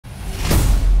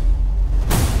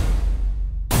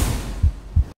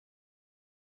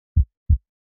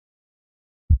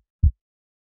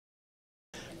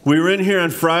We were in here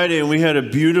on Friday and we had a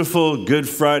beautiful Good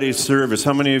Friday service.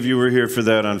 How many of you were here for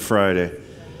that on Friday?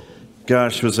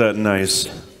 Gosh, was that nice.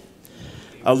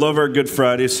 I love our Good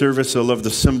Friday service. I love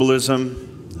the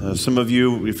symbolism. Some of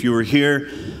you, if you were here,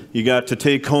 you got to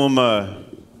take home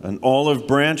an olive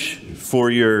branch for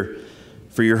your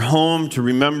home to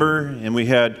remember. And we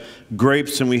had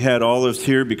grapes and we had olives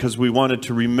here because we wanted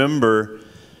to remember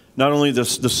not only the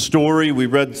story. We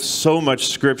read so much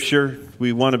scripture.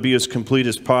 We want to be as complete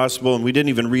as possible, and we didn't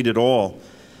even read it all.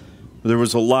 There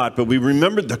was a lot, but we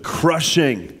remembered the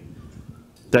crushing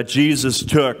that Jesus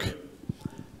took,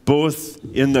 both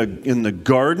in the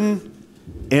garden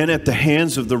and at the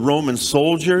hands of the Roman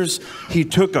soldiers. He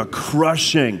took a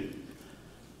crushing,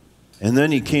 and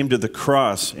then he came to the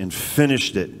cross and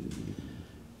finished it.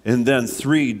 And then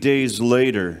 3 days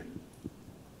later,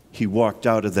 he walked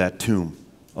out of that tomb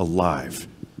alive.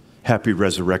 Happy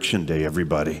Resurrection Day,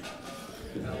 everybody.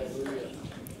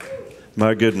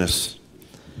 My goodness.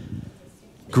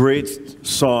 Great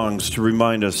songs to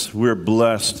remind us we're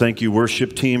blessed. Thank you,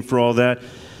 worship team, for all that.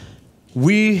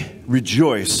 We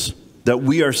rejoice that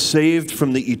we are saved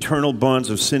from the eternal bonds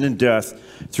of sin and death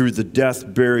through the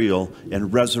death, burial,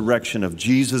 and resurrection of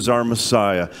Jesus, our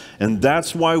Messiah. And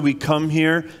that's why we come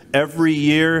here every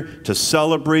year to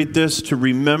celebrate this, to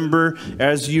remember,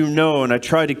 as you know, and I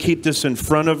try to keep this in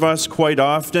front of us quite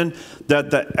often,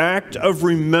 that the act of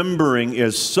remembering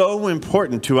is so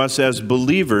important to us as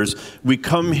believers. We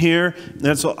come here, and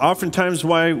that's oftentimes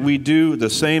why we do the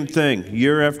same thing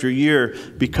year after year,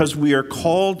 because we are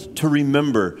called to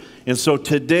remember. And so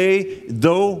today,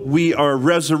 though we are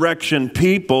resurrection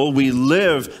people, we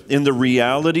live in the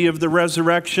reality of the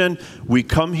resurrection. We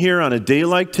come here on a day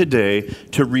like today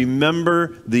to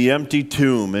remember the empty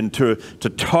tomb and to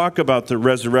talk about the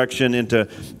resurrection and to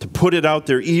put it out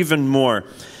there even more.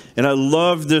 And I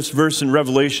love this verse in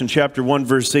Revelation chapter 1,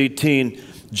 verse 18.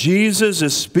 Jesus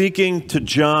is speaking to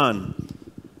John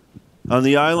on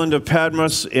the island of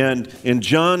Patmos, and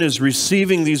John is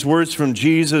receiving these words from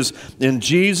Jesus, and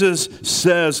Jesus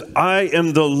says, I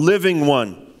am the living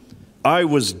one. I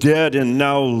was dead, and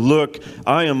now look,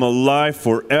 I am alive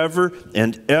forever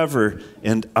and ever,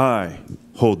 and I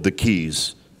hold the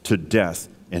keys to death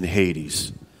and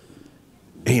Hades.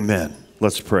 Amen.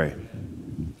 Let's pray.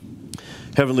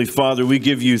 Heavenly Father, we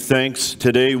give you thanks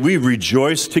today. We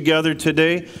rejoice together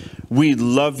today. We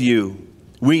love you.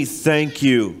 We thank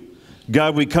you.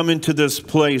 God, we come into this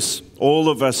place, all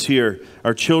of us here,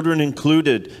 our children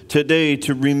included, today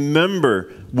to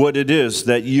remember what it is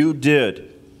that you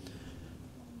did.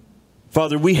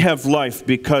 Father, we have life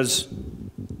because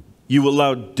you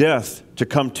allowed death to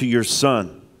come to your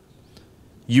Son.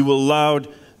 You allowed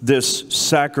this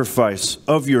sacrifice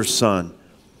of your Son.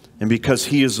 And because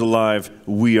he is alive,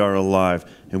 we are alive.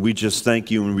 And we just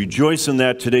thank you and rejoice in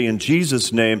that today. In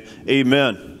Jesus' name,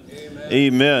 amen. Amen.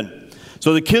 Amen.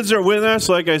 So the kids are with us,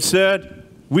 like I said.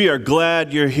 We are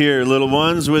glad you're here, little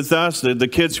ones, with us. The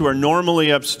kids who are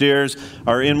normally upstairs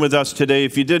are in with us today.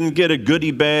 If you didn't get a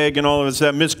goodie bag and all of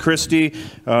that, Miss Christie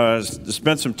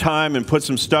spent some time and put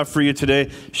some stuff for you today.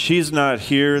 She's not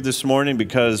here this morning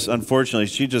because, unfortunately,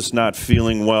 she's just not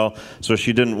feeling well, so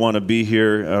she didn't want to be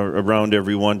here around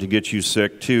everyone to get you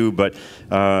sick, too. But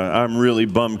I'm really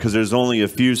bummed because there's only a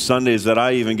few Sundays that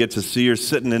I even get to see her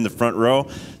sitting in the front row.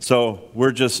 So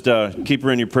we're just keep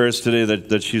her in your prayers today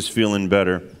that she's feeling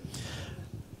better.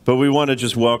 But we want to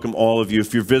just welcome all of you.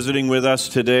 If you're visiting with us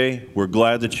today, we're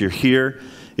glad that you're here.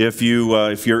 If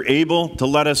you're able to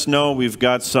let us know, we've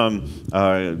got some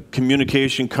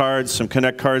communication cards, some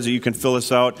Connect cards that you can fill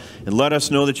us out and let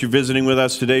us know that you're visiting with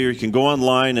us today. Or you can go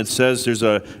online. It says there's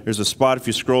a spot if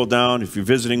you scroll down. If you're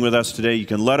visiting with us today, you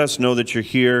can let us know that you're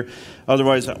here.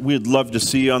 Otherwise, we'd love to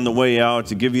see you on the way out,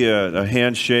 to give you a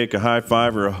handshake, a high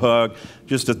five, or a hug,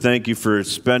 just to thank you for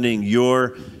spending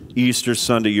your Easter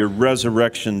Sunday, your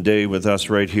Resurrection Day with us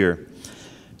right here.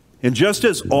 And just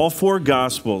as all four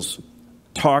Gospels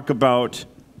talk about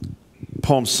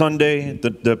Palm Sunday,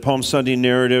 the Palm Sunday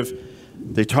narrative,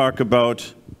 they talk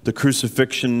about the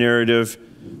crucifixion narrative,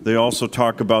 they also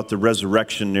talk about the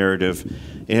resurrection narrative.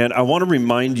 And I want to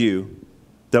remind you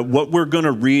that what we're going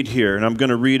to read here, and I'm going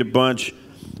to read a bunch,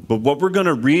 but what we're going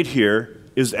to read here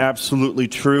is absolutely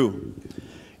true.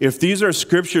 If these are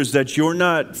scriptures that you're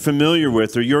not familiar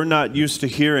with or you're not used to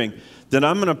hearing, then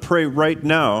I'm going to pray right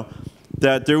now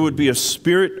that there would be a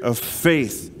spirit of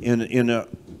faith in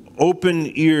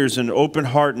open ears and open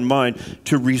heart and mind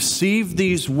to receive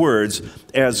these words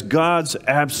as God's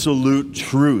absolute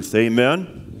truth.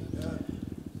 Amen?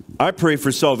 I pray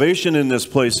for salvation in this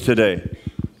place today.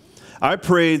 I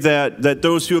pray that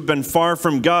those who have been far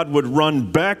from God would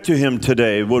run back to him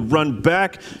today, would run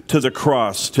back to the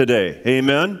cross today.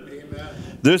 Amen?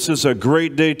 This is a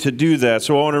great day to do that.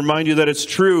 So I want to remind you that it's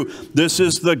true. This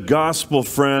is the gospel,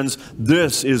 friends.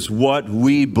 This is what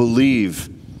we believe.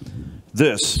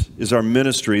 This is our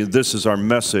ministry. This is our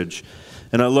message.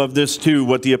 And I love this too,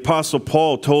 what the Apostle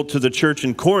Paul told to the church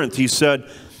in Corinth. He said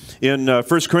in 1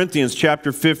 Corinthians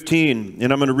chapter 15,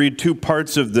 and I'm going to read two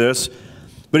parts of this,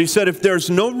 but he said, if there's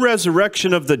no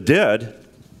resurrection of the dead,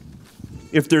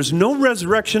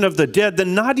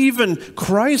 then not even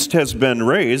Christ has been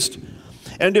raised.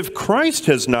 And if Christ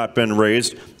has not been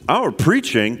raised, our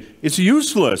preaching is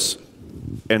useless,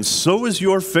 and so is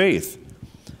your faith.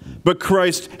 But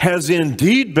Christ has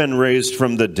indeed been raised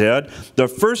from the dead, the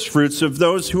firstfruits of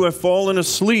those who have fallen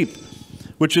asleep,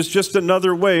 which is just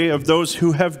another way of those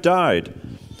who have died.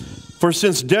 For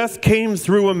since death came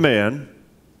through a man,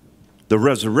 the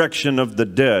resurrection of the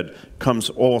dead comes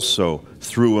also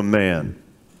through a man.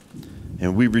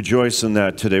 And we rejoice in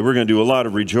that today. We're going to do a lot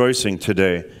of rejoicing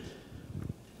today.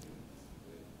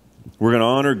 We're going to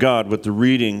honor God with the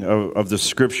reading of the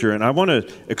Scripture. And I want to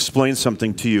explain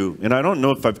something to you. And I don't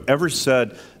know if I've ever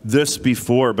said this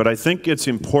before, but I think it's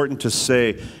important to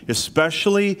say,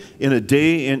 especially in a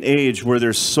day and age where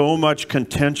there's so much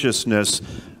contentiousness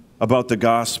about the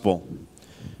gospel.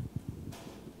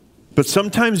 But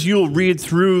sometimes you'll read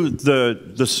through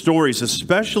the stories,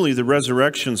 especially the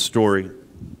resurrection story,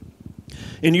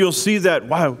 and you'll see that,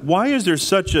 wow, why is there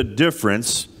such a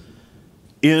difference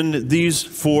in these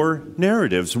four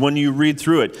narratives? When you read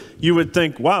through it, you would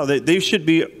think, wow, they should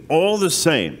be all the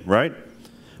same, right?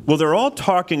 Well, they're all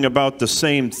talking about the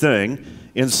same thing,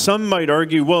 and some might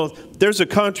argue, well, there's a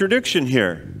contradiction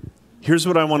here. Here's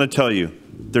what I want to tell you.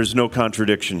 There's no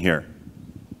contradiction here.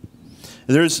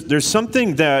 There's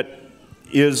something that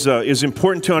is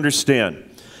important to understand.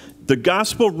 The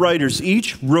gospel writers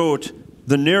each wrote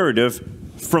the narrative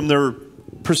from their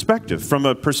perspective, from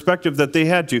a perspective that they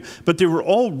had to, but they were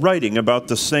all writing about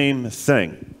the same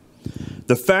thing.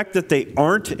 The fact that they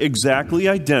aren't exactly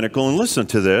identical, and listen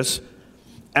to this,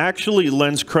 actually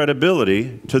lends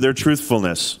credibility to their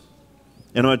truthfulness.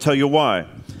 And I'll tell you why.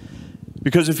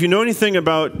 Because if you know anything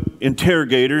about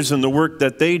interrogators and the work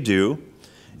that they do,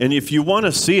 and if you want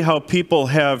to see how people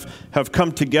have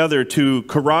come together to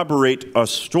corroborate a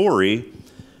story,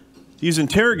 these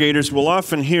interrogators will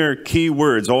often hear key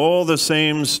words, all the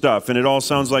same stuff, and it all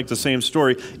sounds like the same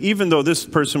story, even though this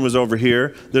person was over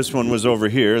here, this one was over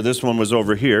here, this one was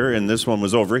over here, and this one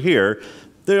was over here.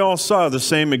 They all saw the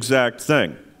same exact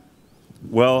thing.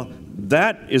 Well,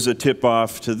 that is a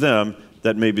tip-off to them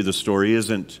that maybe the story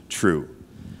isn't true.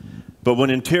 But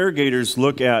when interrogators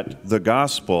look at the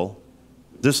gospel,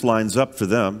 this lines up for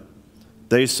them.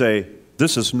 They say,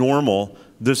 this is normal.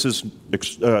 This is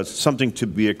something to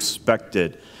be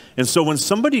expected. And so when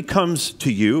somebody comes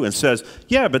to you and says,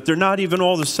 yeah, but they're not even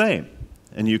all the same,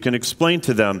 and you can explain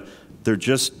to them, they're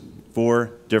just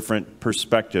four different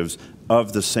perspectives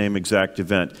of the same exact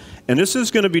event. And this is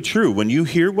going to be true. When you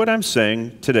hear what I'm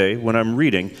saying today, when I'm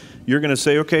reading, you're going to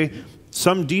say, okay,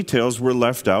 some details were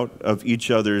left out of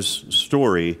each other's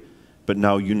story, but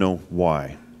now you know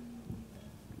why.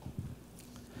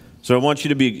 So I want you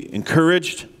to be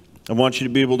encouraged. I want you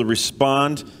to be able to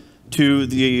respond to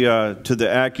the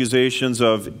accusations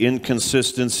of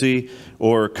inconsistency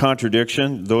or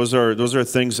contradiction. Those are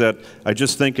things that I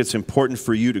just think it's important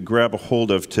for you to grab a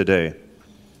hold of today.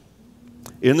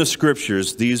 In the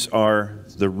Scriptures, these are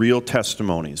the real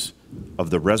testimonies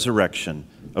of the resurrection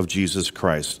of Jesus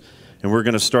Christ. And we're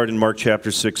going to start in Mark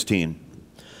chapter 16.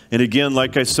 And again,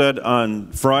 like I said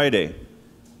on Friday,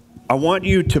 I want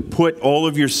you to put all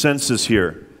of your senses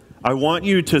here. I want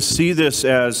you to see this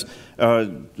as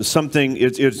something,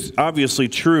 it's obviously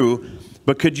true,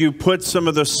 but could you put some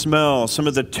of the smell, some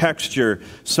of the texture,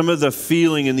 some of the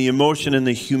feeling and the emotion and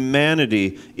the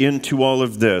humanity into all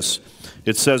of this?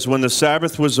 It says, when the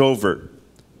Sabbath was over,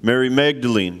 Mary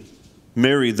Magdalene,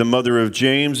 Mary, the mother of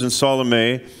James and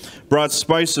Salome, brought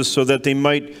spices so that they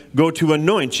might go to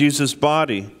anoint Jesus'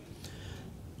 body.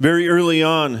 Very early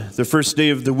on, the first day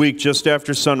of the week, just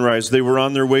after sunrise, they were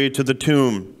on their way to the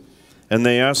tomb, and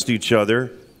they asked each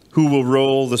other, who will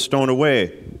roll the stone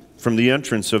away from the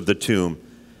entrance of the tomb?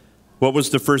 What was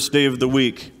the first day of the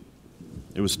week?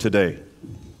 It was today.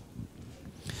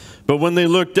 But when they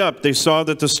looked up, they saw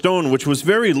that the stone, which was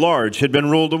very large, had been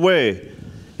rolled away.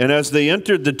 And as they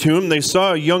entered the tomb, they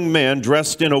saw a young man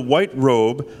dressed in a white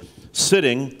robe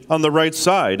sitting on the right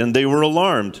side, and they were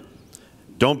alarmed.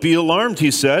 Don't be alarmed, he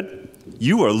said.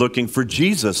 You are looking for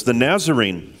Jesus, the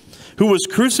Nazarene, who was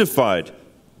crucified.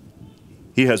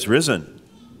 He has risen.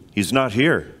 He's not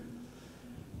here.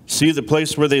 See the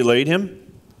place where they laid him?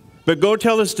 But go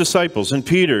tell his disciples and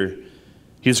Peter,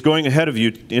 he's going ahead of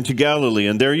you into Galilee,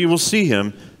 and there you will see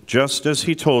him, just as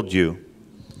he told you."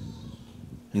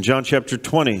 In John chapter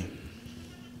 20,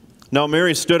 "Now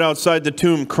Mary stood outside the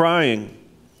tomb crying,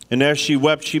 and as she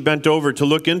wept, she bent over to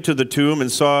look into the tomb and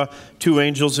saw two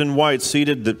angels in white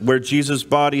seated where Jesus'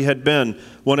 body had been,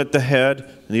 one at the head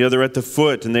and the other at the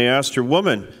foot. And they asked her,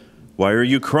 'Woman, why are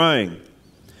you crying?'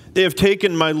 'They have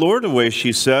taken my Lord away,'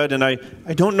 she said, 'and I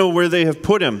don't know where they have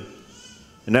put him.'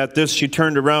 And at this she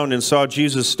turned around and saw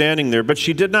Jesus standing there, but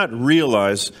she did not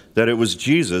realize that it was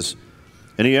Jesus.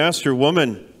 And he asked her,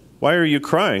 'Woman, why are you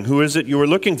crying? Who is it you are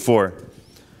looking for?'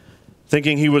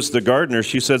 Thinking he was the gardener,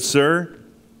 she said, 'Sir,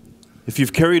 if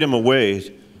you've carried him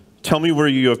away, tell me where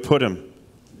you have put him,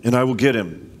 and I will get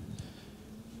him.'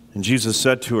 And Jesus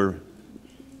said to her,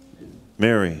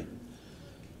 'Mary.'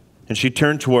 And she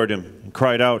turned toward him and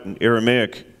cried out in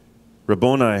Aramaic,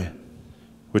 'Rabboni,'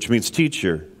 which means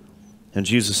teacher. And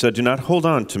Jesus said, 'Do not hold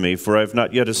on to me, for I have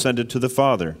not yet ascended to the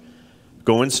Father.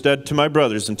 Go instead to my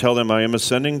brothers and tell them I am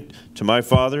ascending to my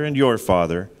Father and your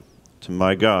Father, to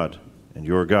my God and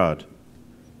your God.'"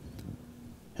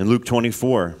 In Luke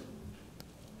 24,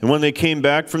 "And when they came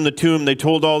back from the tomb, they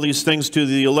told all these things to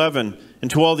the 11 and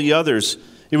to all the others.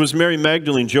 It was Mary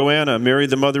Magdalene, Joanna, Mary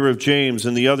the mother of James,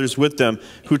 and the others with them,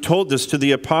 who told this to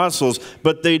the apostles.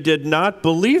 But they did not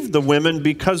believe the women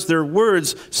because their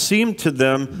words seemed to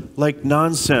them like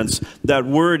nonsense." That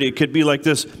word, it could be like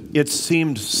this: it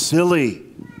seemed silly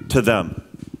to them.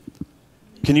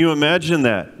 Can you imagine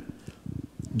that?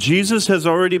 Jesus has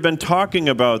already been talking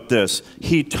about this.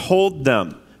 He told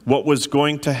them what was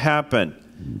going to happen,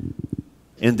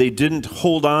 and they didn't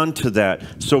hold on to that.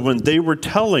 So when they were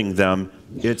telling them,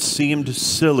 it seemed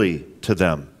silly to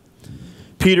them.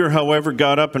 Peter, however,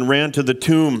 got up and ran to the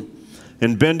tomb,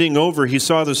 and bending over, he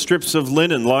saw the strips of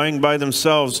linen lying by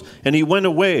themselves, and he went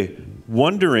away,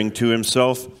 wondering to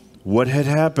himself what had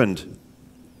happened.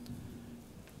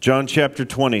 John chapter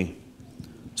 20.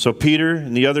 "So Peter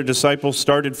and the other disciple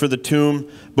started for the tomb.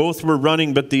 Both were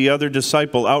running, but the other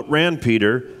disciple outran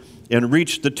Peter and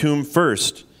reached the tomb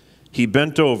first. He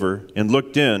bent over and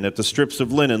looked in at the strips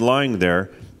of linen lying there,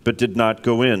 but did not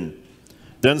go in.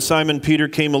 Then Simon Peter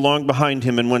came along behind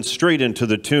him and went straight into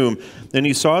the tomb. And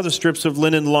he saw the strips of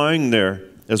linen lying there,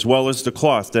 as well as the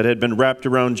cloth that had been wrapped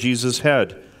around Jesus'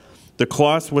 head. The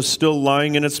cloth was still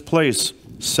lying in its place,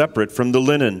 separate from the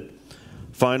linen.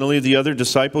 Finally, the other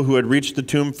disciple who had reached the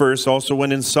tomb first also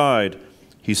went inside.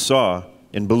 He saw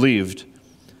and believed.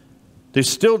 They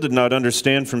still did not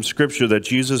understand from Scripture that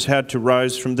Jesus had to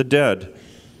rise from the dead.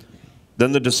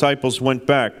 Then the disciples went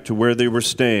back to where they were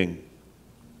staying."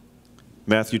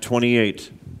 Matthew 28.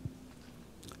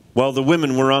 "While the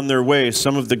women were on their way,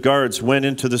 some of the guards went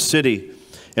into the city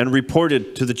and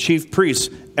reported to the chief priests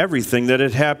everything that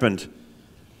had happened.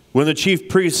 When the chief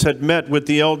priests had met with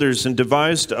the elders and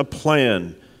devised a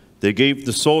plan, they gave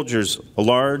the soldiers a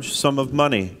large sum of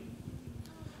money,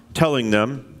 telling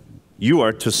them, 'You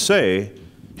are to say,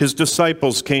 his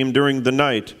disciples came during the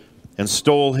night and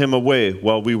stole him away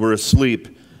while we were asleep.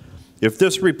 If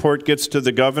this report gets to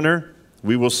the governor,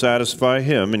 we will satisfy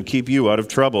him and keep you out of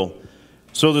trouble.'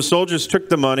 So the soldiers took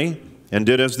the money and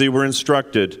did as they were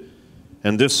instructed.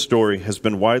 And this story has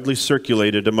been widely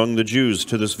circulated among the Jews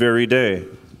to this very day."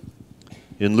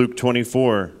 In Luke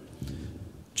 24,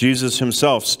 Jesus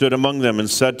himself stood among them and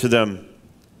said to them,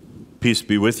 "Peace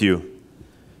be with you."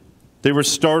 They were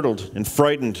startled and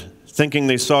frightened, thinking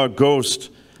they saw a ghost,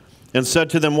 and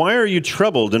said to them, "Why are you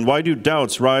troubled, and why do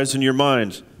doubts rise in your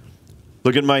mind?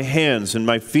 Look at my hands and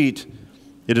my feet.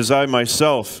 It is I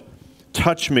myself.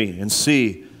 Touch me and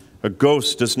see. A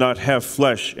ghost does not have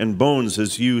flesh and bones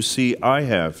as you see I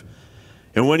have."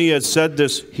 And when he had said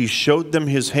this, he showed them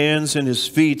his hands and his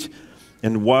feet.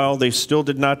 And while they still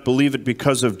did not believe it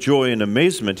because of joy and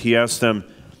amazement, he asked them,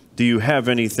 "Do you have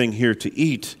anything here to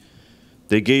eat?"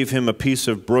 They gave him a piece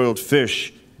of broiled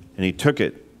fish, and he took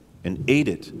it and ate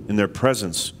it in their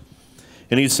presence.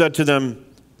 And he said to them,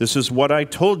 "This is what I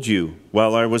told you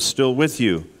while I was still with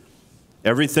you.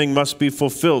 Everything must be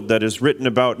fulfilled that is written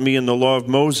about me in the law of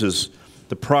Moses,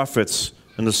 the prophets,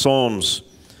 and the Psalms."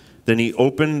 Then he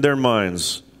opened their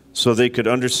minds so they could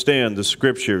understand the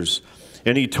Scriptures.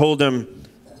 And he told them,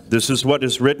 "This is what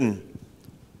is written.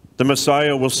 The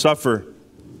Messiah will suffer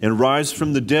and rise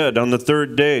from the dead on the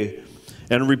third day,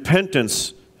 and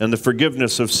repentance and the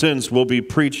forgiveness of sins will be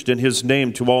preached in his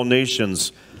name to all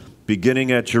nations,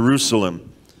 beginning at Jerusalem.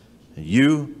 And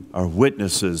you are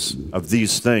witnesses of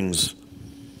these things.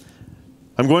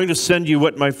 I'm going to send you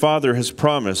what my Father has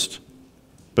promised,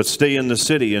 but stay in the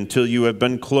city until you have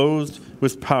been clothed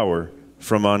with power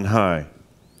from on high."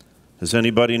 Does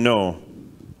anybody know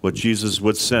what Jesus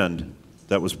would send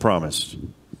that was promised?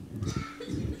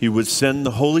 He would send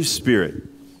the Holy Spirit,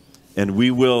 and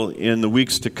we will, in the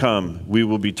weeks to come, we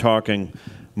will be talking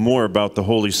more about the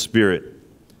Holy Spirit.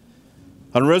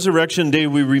 On Resurrection Day,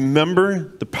 we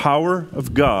remember the power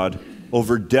of God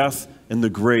over death and the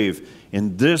grave.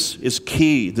 And this is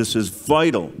key. This is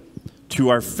vital to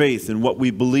our faith and what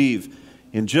we believe.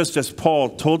 And just as Paul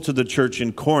told to the church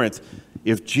in Corinth,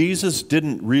 if Jesus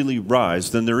didn't really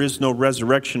rise, then there is no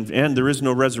resurrection, and there is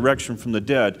no resurrection from the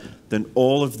dead, then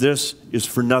all of this is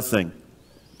for nothing.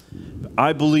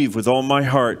 I believe with all my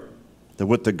heart that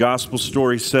what the gospel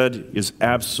story said is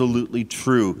absolutely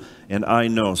true, and I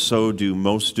know so do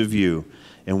most of you,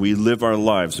 and we live our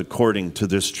lives according to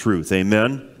this truth.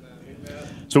 Amen?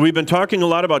 So we've been talking a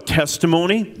lot about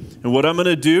testimony, and what I'm going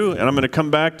to do, and I'm going to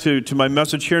come back to my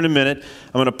message here in a minute.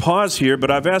 I'm going to pause here,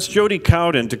 but I've asked Jody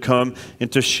Cowden to come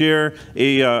and to share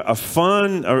a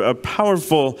fun, a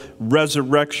powerful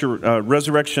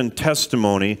resurrection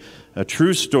testimony, a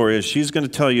true story, as she's going to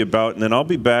tell you about, and then I'll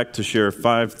be back to share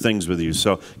 5 things with you.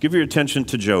 So give your attention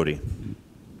to Jody.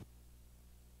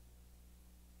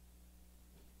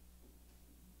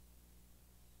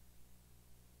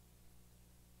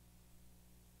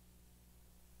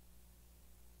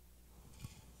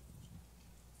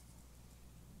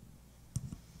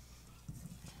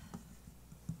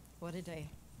 What a day.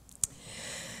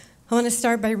 I want to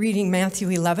start by reading Matthew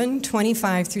 11,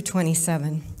 25 through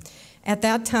 27. At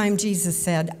that time, Jesus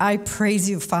said, "I praise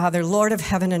you, Father, Lord of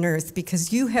heaven and earth,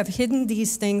 because you have hidden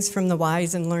these things from the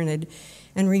wise and learned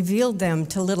and revealed them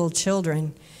to little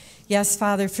children. Yes,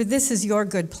 Father, for this is your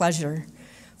good pleasure.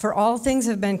 For all things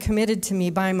have been committed to me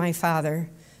by my Father.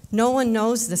 No one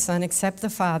knows the Son except the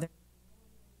Father,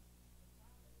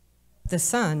 the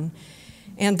Son,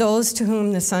 and those to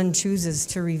whom the Son chooses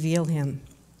to reveal him."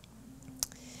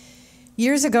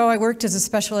 Years ago, I worked as a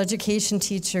special education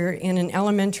teacher in an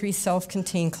elementary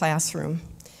self-contained classroom.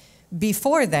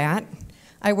 Before that,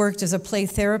 I worked as a play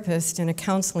therapist in a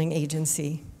counseling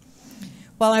agency.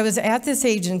 While I was at this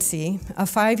agency, a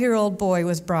 5-year-old boy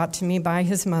was brought to me by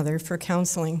his mother for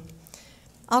counseling.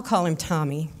 I'll call him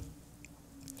Tommy.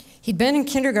 He'd been in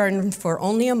kindergarten for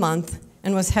only a month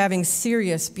and was having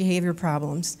serious behavior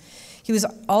problems. He was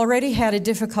already had a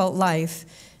difficult life,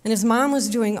 and his mom was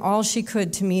doing all she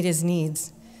could to meet his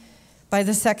needs. By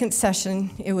the second session,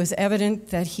 it was evident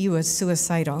that he was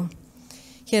suicidal.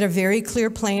 He had a very clear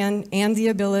plan and the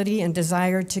ability and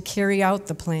desire to carry out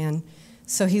the plan,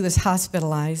 so he was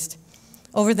hospitalized.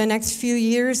 Over the next few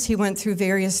years, he went through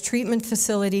various treatment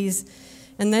facilities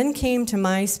and then came to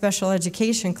my special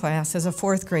education class as a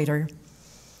 4th grader.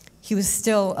 He was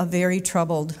still a very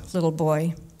troubled little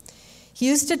boy. He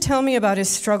used to tell me about his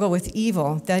struggle with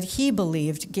evil that he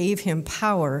believed gave him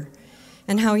power,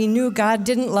 and how he knew God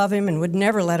didn't love him and would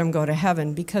never let him go to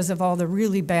heaven because of all the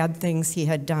really bad things he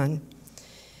had done.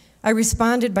 I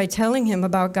responded by telling him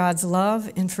about God's love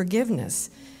and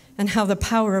forgiveness, and how the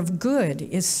power of good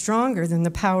is stronger than the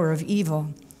power of evil.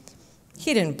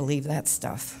 He didn't believe that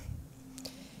stuff.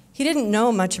 He didn't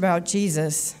know much about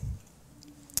Jesus.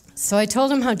 So I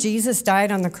told him how Jesus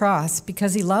died on the cross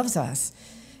because he loves us.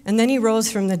 And then he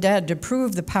rose from the dead to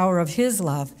prove the power of his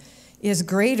love is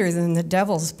greater than the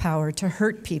devil's power to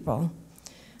hurt people.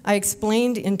 I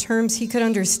explained in terms he could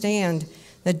understand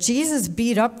that Jesus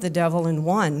beat up the devil and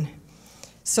won,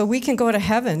 so we can go to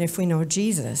heaven if we know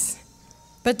Jesus.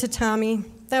 But to Tommy,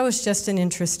 that was just an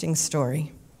interesting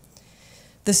story.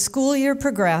 The school year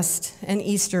progressed and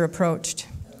Easter approached.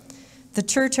 The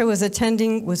church I was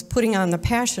attending was putting on the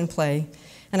Passion Play,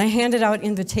 and I handed out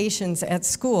invitations at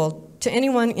school to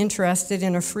anyone interested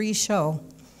in a free show.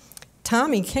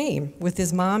 Tommy came with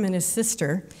his mom and his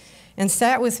sister and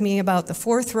sat with me about the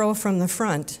 4th row from the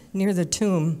front near the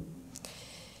tomb.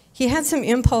 He had some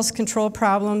impulse control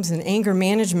problems and anger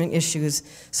management issues,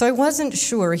 so I wasn't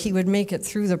sure he would make it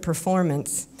through the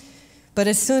performance. But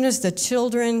as soon as the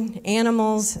children,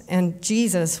 animals, and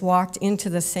Jesus walked into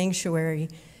the sanctuary,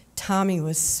 Tommy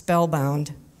was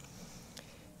spellbound.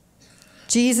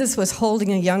 Jesus was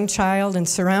holding a young child and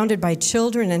surrounded by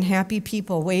children and happy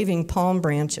people waving palm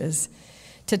branches.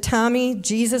 To Tommy,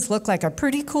 Jesus looked like a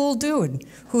pretty cool dude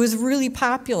who was really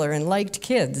popular and liked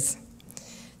kids.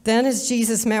 Then as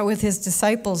Jesus met with his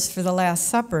disciples for the Last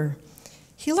Supper,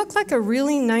 he looked like a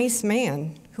really nice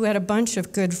man who had a bunch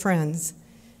of good friends.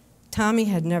 Tommy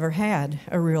had never had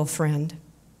a real friend.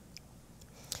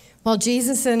 While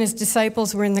Jesus and his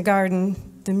disciples were in the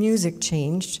garden, the music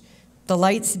changed. The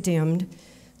lights dimmed.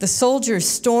 The soldiers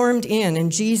stormed in,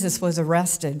 and Jesus was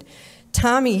arrested.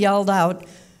 Tommy yelled out,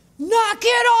 "Knock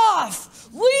it off!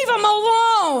 Leave him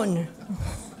alone!"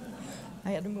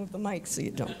 I had to move the mic so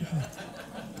you don't.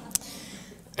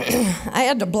 I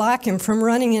had to block him from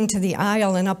running into the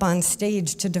aisle and up on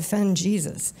stage to defend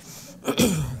Jesus.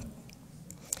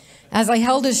 As I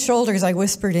held his shoulders, I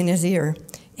whispered in his ear,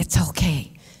 "It's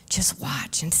okay. Just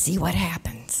watch and see what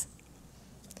happens."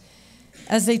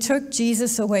 As they took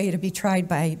Jesus away to be tried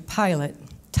by Pilate,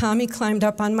 Tommy climbed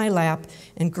up on my lap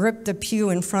and gripped the pew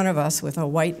in front of us with a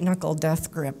white-knuckle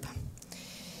death grip.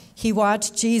 He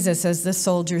watched Jesus as the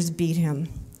soldiers beat him.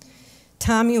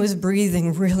 Tommy was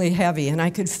breathing really heavy, and I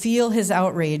could feel his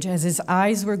outrage as his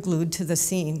eyes were glued to the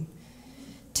scene.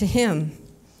 To him,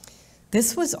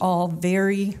 this was all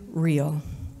very real.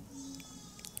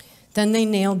 Then they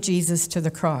nailed Jesus to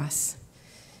the cross.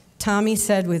 Tommy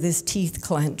said with his teeth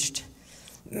clenched,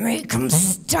 "Make him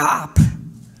stop."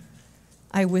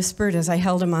 I whispered as I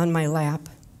held him on my lap,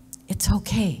 "It's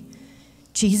okay.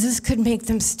 Jesus could make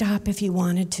them stop if he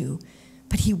wanted to,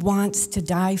 but he wants to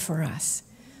die for us.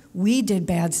 We did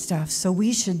bad stuff, so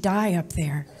we should die up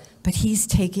there, but he's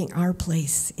taking our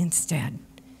place instead."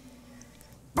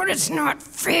 "But it's not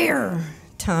fair,"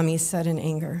 Tommy said in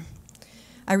anger.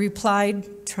 I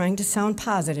replied, trying to sound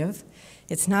positive,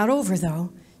 "It's not over,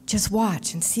 though. Just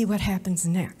watch and see what happens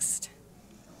next."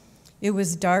 It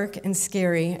was dark and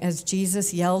scary as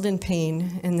Jesus yelled in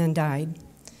pain and then died.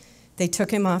 They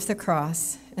took him off the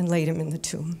cross and laid him in the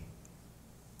tomb.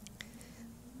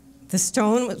 The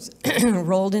stone was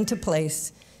rolled into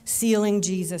place, sealing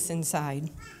Jesus inside.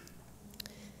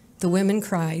 The women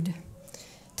cried.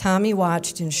 Tommy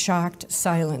watched in shocked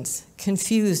silence,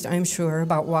 confused, I'm sure,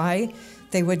 about why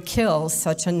they would kill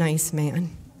such a nice man.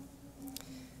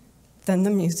 Then the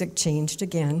music changed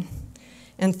again,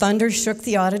 and thunder shook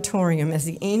the auditorium as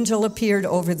the angel appeared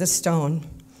over the stone.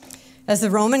 As the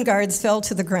Roman guards fell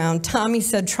to the ground, Tommy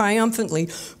said triumphantly,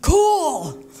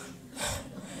 "Cool!"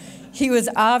 He was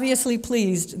obviously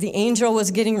pleased. The angel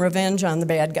was getting revenge on the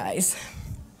bad guys.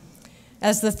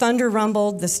 As the thunder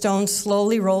rumbled, the stone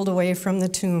slowly rolled away from the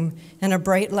tomb, and a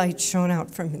bright light shone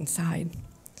out from inside.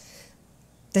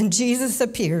 Then Jesus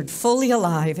appeared, fully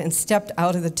alive, and stepped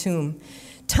out of the tomb.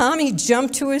 Tommy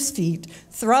jumped to his feet,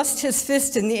 thrust his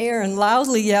fist in the air, and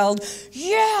loudly yelled,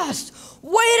 "Yes!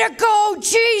 Way to go,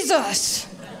 Jesus!"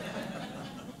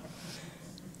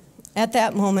 At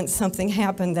that moment, something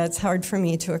happened that's hard for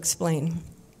me to explain.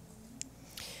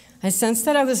 I sensed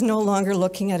that I was no longer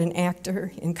looking at an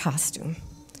actor in costume,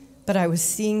 but I was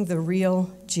seeing the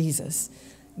real Jesus,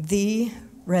 the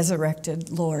resurrected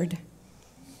Lord.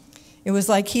 It was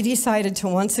like he decided to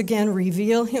once again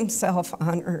reveal himself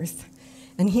on earth,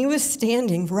 and he was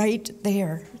standing right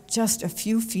there, just a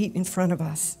few feet in front of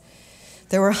us.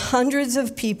 There were hundreds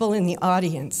of people in the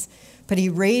audience, but he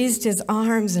raised his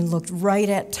arms and looked right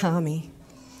at Tommy.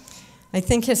 I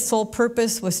think his sole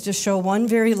purpose was to show one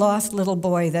very lost little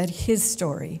boy that his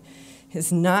story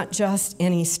is not just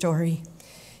any story.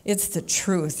 It's the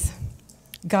truth.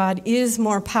 God is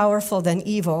more powerful than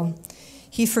evil.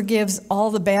 He forgives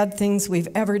all the bad things we've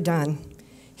ever done.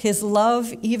 His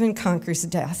love even conquers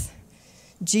death.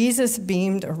 Jesus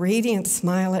beamed a radiant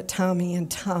smile at Tommy,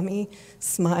 and Tommy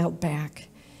smiled back,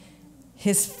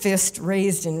 his fist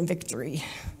raised in victory.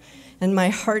 And my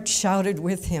heart shouted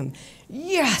with him,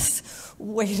 "Yes,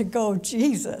 way to go,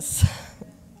 Jesus."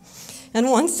 And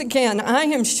once again, I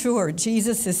am sure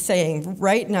Jesus is saying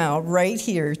right now, right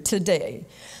here, today,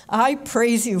 I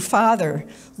praise you, Father,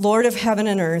 Lord of heaven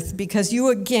and earth, because you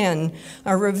again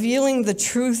are revealing the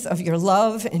truth of your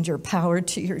love and your power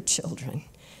to your children.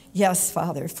 Yes,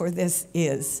 Father, for this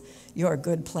is your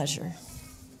good pleasure.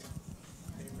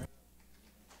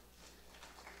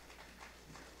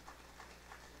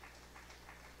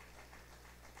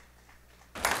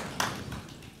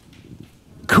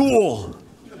 Cool.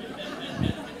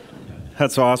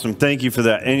 That's awesome. Thank you for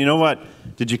that. And you know what?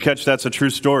 Did you catch that's a true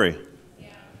story? Yeah.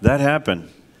 That happened.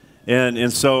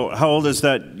 And so how old is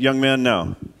that young man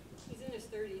now? He's in his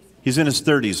 30s. He's in his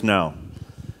 30s now.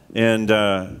 And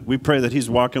we pray that he's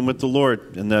walking with the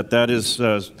Lord and that is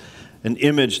an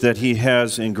image that he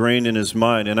has ingrained in his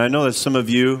mind. And I know that some of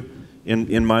you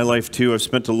in my life too have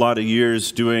spent a lot of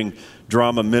years doing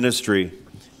drama ministry.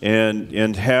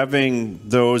 And having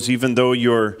those, even though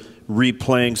you're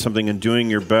replaying something and doing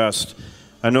your best,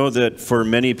 I know that for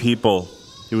many people,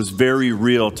 it was very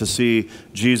real to see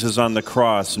Jesus on the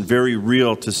cross and very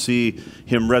real to see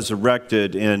him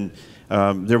resurrected. And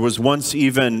there was once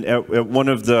even at one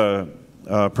of the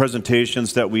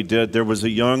presentations that we did, there was a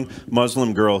young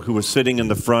Muslim girl who was sitting in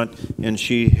the front and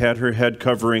she had her head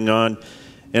covering on.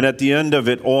 And at the end of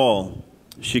it all,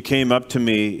 she came up to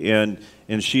me and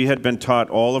and she had been taught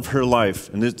all of her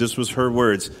life, and this was her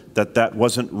words, that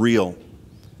wasn't real.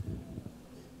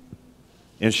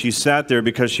 And she sat there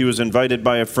because she was invited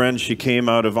by a friend. She came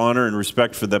out of honor and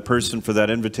respect for that person, for that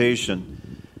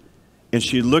invitation. And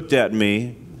she looked at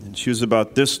me, and she was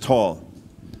about this tall.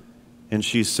 And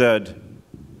she said,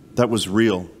 that was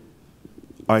real.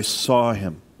 I saw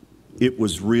him. It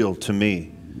was real to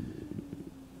me.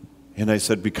 And I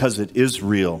said, because it is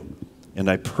real. And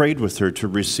I prayed with her to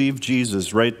receive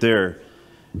Jesus right there.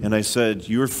 And I said,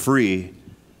 you're free.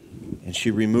 And she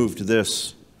removed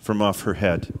this from off her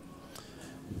head.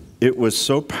 It was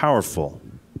so powerful.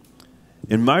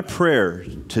 And my prayer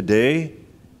today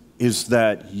is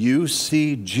that you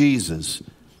see Jesus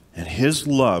and his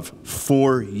love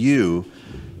for you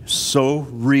so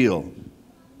real,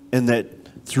 and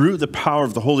that through the power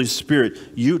of the Holy Spirit,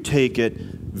 you take it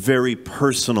very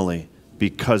personally,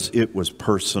 because it was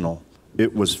personal.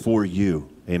 It was for you.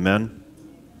 Amen?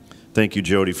 Thank you,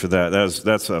 Jody, for that.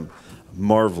 That's a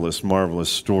marvelous, marvelous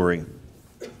story.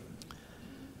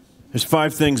 There's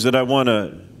 5 things that I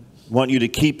want you to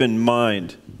keep in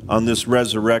mind on this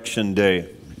resurrection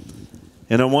day.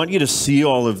 And I want you to see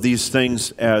all of these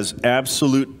things as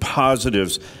absolute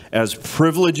positives, as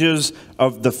privileges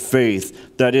of the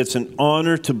faith, that it's an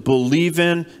honor to believe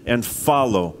in and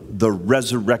follow the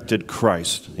resurrected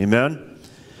Christ. Amen?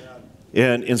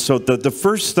 And so the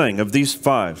first thing of these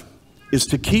 5 is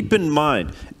to keep in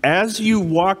mind, as you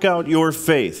walk out your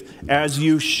faith, as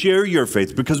you share your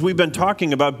faith, because we've been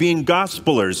talking about being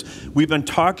gospelers, we've been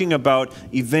talking about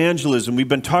evangelism, we've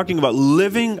been talking about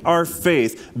living our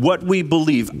faith, what we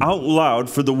believe, out loud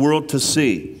for the world to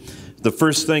see. The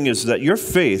first thing is that your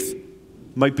faith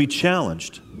might be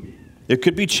challenged. It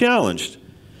could be challenged.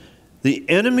 The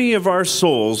enemy of our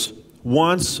souls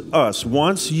wants us,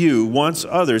 wants you, wants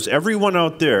others, everyone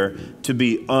out there, to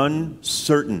be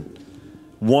uncertain,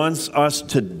 wants us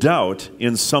to doubt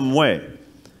in some way.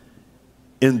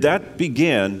 And that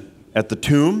began at the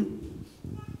tomb.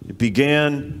 It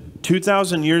began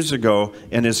 2,000 years ago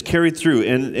and is carried through.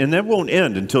 And that won't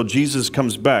end until Jesus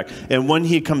comes back. And when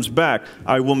he comes back,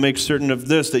 I will make certain of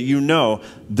this, that you know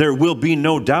there will be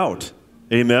no doubt.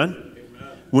 Amen?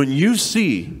 Amen. When you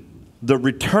see the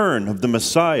return of the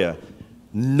Messiah,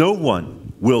 no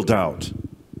one will doubt.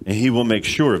 And he will make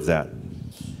sure of that.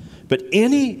 But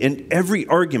any and every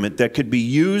argument that could be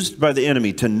used by the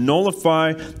enemy to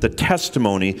nullify the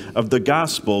testimony of the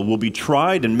gospel will be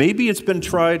tried, and maybe it's been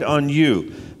tried on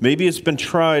you. Maybe it's been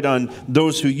tried on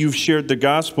those who you've shared the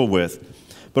gospel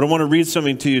with. But I want to read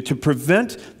something to you to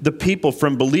prevent the people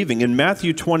from believing. In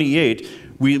Matthew 28,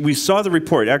 we saw the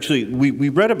report. Actually, we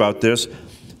read about this,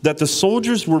 that the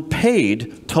soldiers were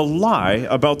paid to lie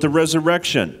about the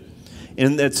resurrection.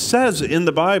 And it says in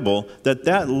the Bible that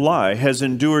that lie has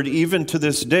endured even to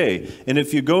this day. And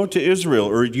if you go to Israel,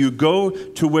 or you go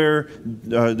to where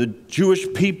the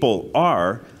Jewish people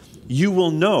are, you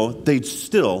will know they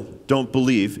still don't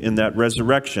believe in that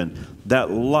resurrection.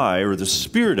 That lie, or the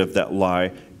spirit of that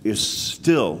lie, is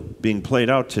still being played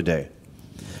out today.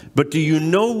 But do you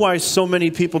know why so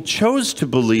many people chose to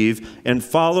believe and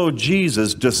follow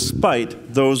Jesus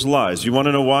despite those lies? You want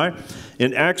to know why?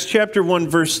 In Acts chapter 1,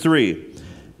 verse 3,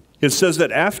 it says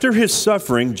that after his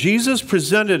suffering, Jesus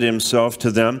presented himself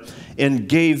to them and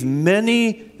gave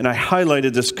many, and I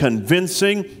highlighted this,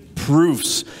 convincing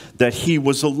proofs that he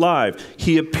was alive.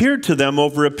 He appeared to them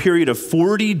over a period of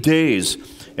 40 days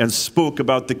and spoke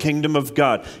about the kingdom of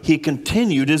God. He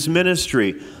continued his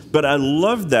ministry. But I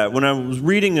love that when I was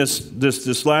reading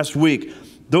this last week,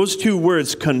 those 2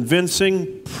 words,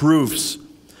 convincing proofs.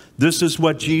 This is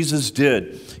what Jesus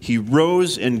did. He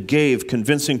rose and gave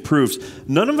convincing proofs.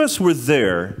 None of us were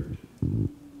there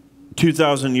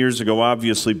 2,000 years ago,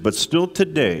 obviously, but still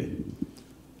today,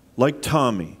 like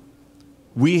Tommy,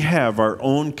 we have our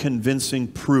own convincing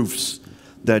proofs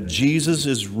that Jesus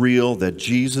is real, that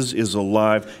Jesus is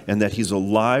alive, and that he's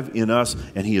alive in us,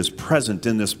 and he is present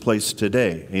in this place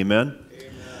today. Amen?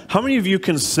 Amen. How many of you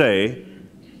can say,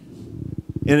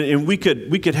 and we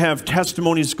could have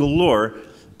testimonies galore,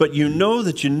 but you know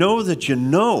that you know that you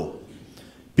know,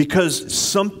 because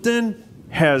something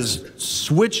has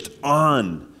switched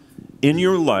on in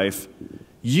your life.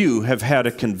 You have had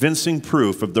a convincing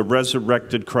proof of the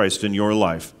resurrected Christ in your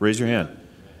life. Raise your hand.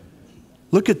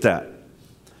 Look at that.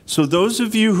 So those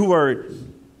of you who are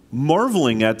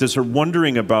marveling at this or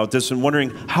wondering about this and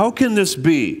wondering, how can this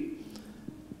be?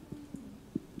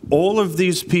 All of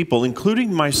these people,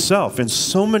 including myself and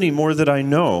so many more that I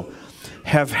know,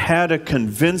 have had a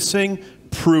convincing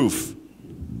proof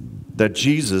that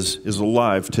Jesus is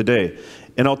alive today.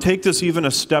 And I'll take this even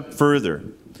a step further.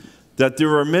 that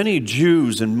there are many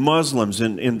Jews and Muslims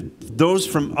and those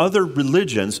from other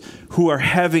religions who are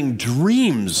having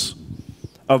dreams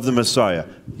of the Messiah.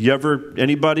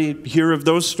 Anybody hear of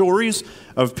those stories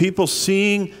of people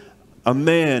seeing a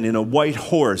man in a white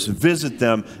horse visit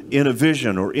them in a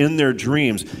vision or in their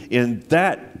dreams? And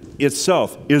that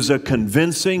itself is a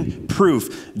convincing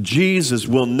proof Jesus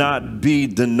will not be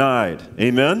denied.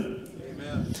 Amen?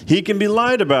 Amen. He can be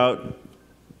lied about,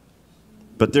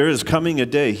 but there is coming a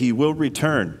day he will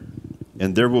return,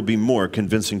 and there will be more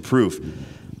convincing proof.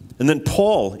 And then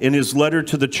Paul, in his letter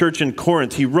to the church in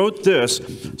Corinth, he wrote this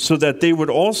so that they would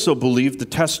also believe the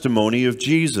testimony of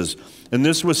Jesus. And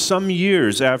this was some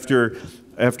years after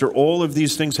all of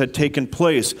these things had taken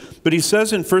place. But he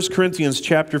says in 1 Corinthians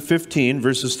chapter 15,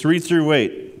 verses 3 through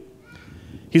 8,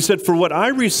 he said, "For what I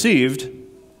received,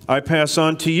 I pass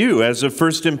on to you as of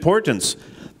first importance,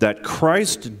 that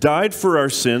Christ died for our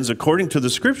sins according to the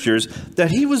Scriptures,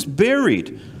 that he was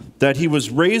buried, that he was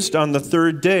raised on the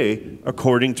third day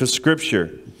according to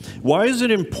Scripture." Why is it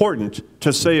important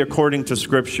to say according to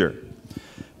Scripture?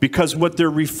 Because what they're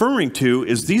referring to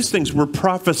is these things were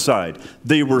prophesied.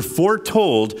 They were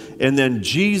foretold, and then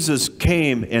Jesus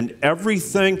came, and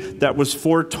everything that was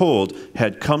foretold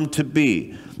had come to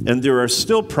be. And there are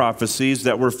still prophecies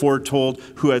that were foretold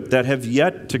that have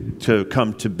yet to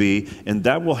come to be, and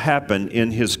that will happen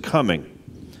in his coming.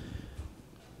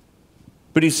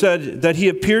 But he said that he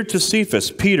appeared to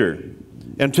Cephas, Peter,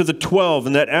 and to the 12,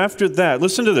 and that after that,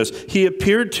 listen to this, he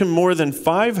appeared to more than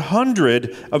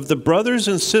 500 of the brothers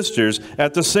and sisters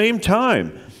at the same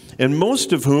time, and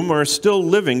most of whom are still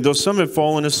living, though some have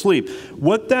fallen asleep.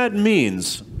 What that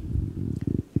means,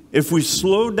 if we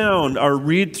slow down our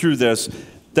read through this,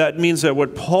 that means that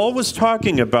what Paul was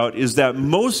talking about is that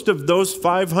most of those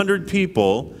 500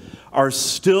 people are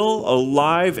still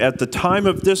alive at the time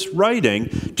of this writing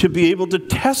to be able to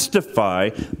testify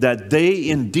that they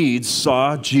indeed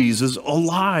saw Jesus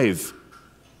alive.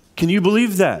 Can you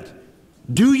believe that?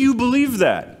 Do you believe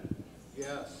that?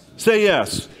 Yes. Say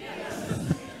yes.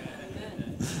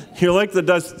 Yes. You're like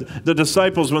the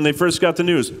disciples when they first got the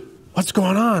news. What's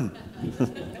going on?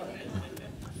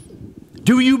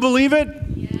 Do you believe it?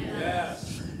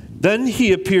 Yes. Then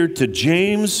he appeared to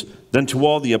James, then to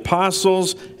all the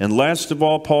apostles, and last of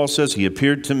all, Paul says, he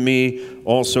appeared to me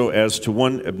also as to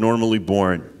one abnormally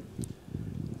born.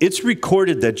 It's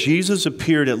recorded that Jesus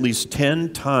appeared at least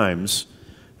 10 times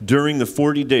during the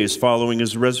 40 days following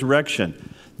his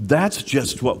resurrection. That's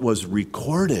just what was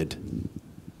recorded.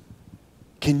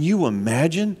 Can you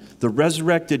imagine the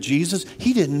resurrected Jesus?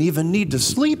 He didn't even need to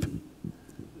sleep.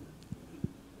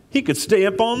 He could stay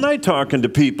up all night talking to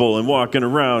people and walking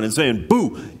around and saying,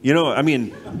 boo.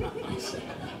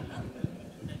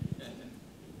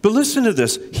 But listen to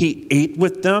this. He ate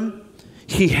with them.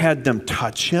 He had them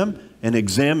touch him and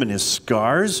examine his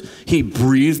scars. He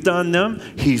breathed on them.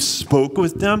 He spoke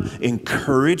with them,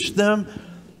 encouraged them.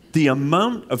 The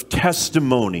amount of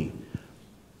testimony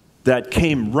that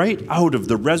came right out of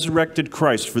the resurrected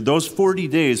Christ for those 40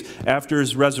 days after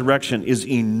his resurrection is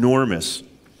enormous.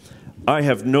 I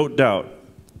have no doubt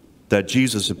that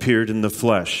Jesus appeared in the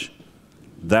flesh.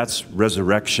 That's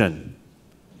resurrection.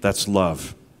 That's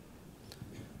love.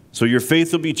 So your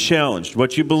faith will be challenged.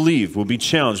 What you believe will be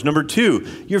challenged. Number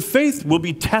 2, your faith will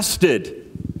be tested.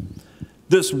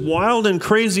 This wild and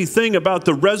crazy thing about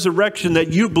the resurrection that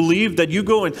you believe, that you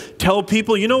go and tell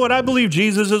people, you know what, I believe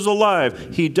Jesus is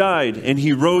alive. He died and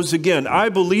he rose again. I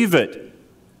believe it.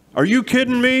 Are you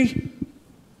kidding me?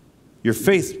 Your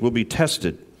faith will be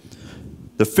tested.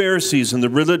 The Pharisees and the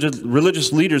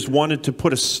religious leaders wanted to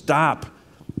put a stop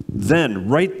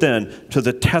right then, to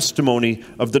the testimony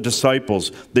of the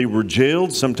disciples. They were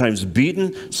jailed, sometimes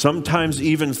beaten, sometimes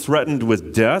even threatened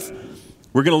with death.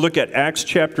 We're going to look at Acts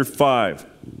chapter 5,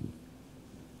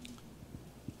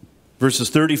 verses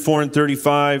 34 and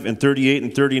 35 and 38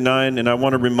 and 39. And I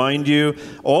want to remind you,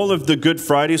 all of the Good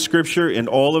Friday scripture and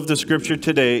all of the scripture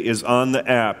today is on the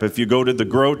app. If you go to the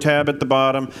Grow tab at the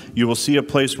bottom, you will see a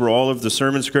place where all of the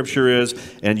sermon scripture is,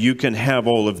 and you can have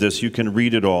all of this. You can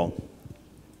read it all.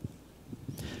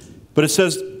 But it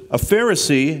says, a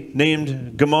Pharisee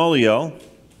named Gamaliel,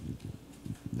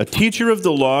 a teacher of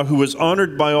the law who was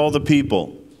honored by all the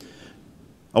people.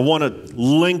 I want to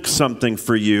link something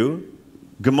for you.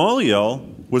 Gamaliel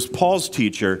was Paul's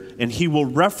teacher, and he will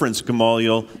reference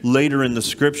Gamaliel later in the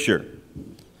scripture.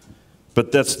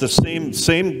 But that's the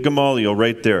same Gamaliel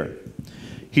right there.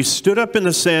 He stood up in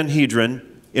the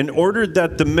Sanhedrin and ordered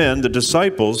that the men, the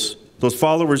disciples, those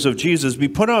followers of Jesus, be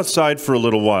put outside for a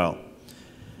little while.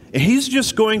 He's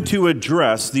just going to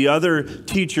address the other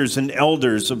teachers and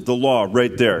elders of the law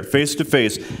right there, face to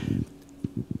face.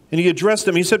 And he addressed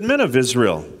them. He said, "Men of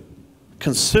Israel,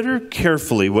 consider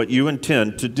carefully what you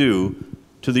intend to do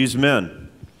to these men.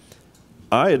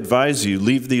 I advise you,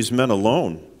 leave these men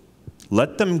alone.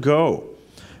 Let them go.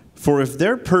 For if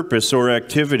their purpose or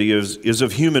activity is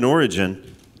of human origin,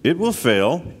 it will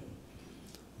fail.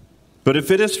 But if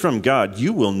it is from God,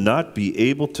 you will not be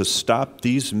able to stop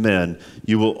these men.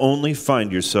 You will only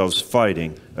find yourselves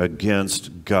fighting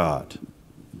against God."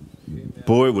 Amen.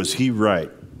 Boy, was he right.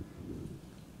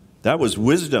 That was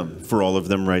wisdom for all of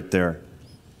them right there.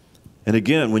 And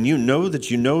again, when you know that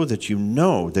you know that you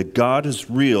know that God is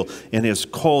real and has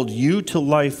called you to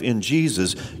life in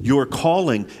Jesus, your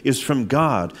calling is from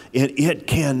God, and it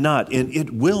cannot and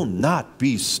it will not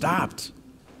be stopped.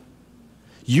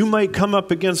 You might come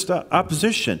up against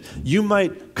opposition. You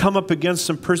might come up against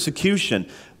some persecution.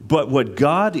 But what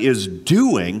God is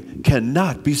doing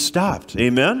cannot be stopped.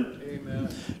 Amen? Amen.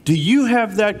 Do you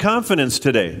have that confidence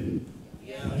today?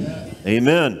 Yes.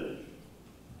 Amen.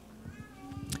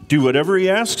 Do whatever he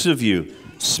asks of you.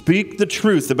 Speak the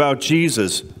truth about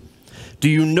Jesus. Do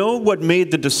you know what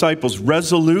made the disciples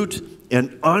resolute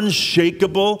and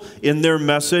unshakable in their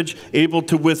message, able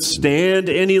to withstand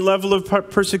any level of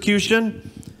persecution?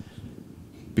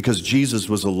 Because Jesus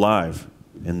was alive,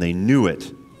 and they knew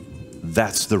it.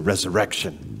 That's the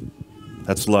resurrection.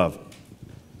 That's love.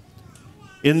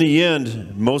 In the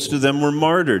end, most of them were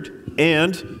martyred,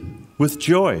 and with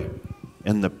joy,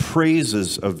 and the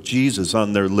praises of Jesus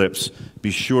on their lips.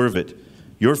 Be sure of it.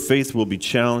 Your faith will be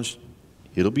challenged.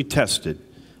 It'll be tested.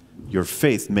 Your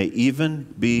faith may even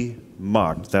be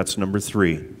mocked. That's number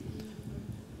 3.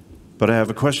 But I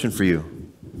have a question for you.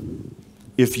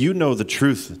 If you know the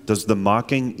truth, does the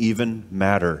mocking even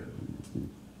matter?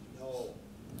 No.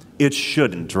 It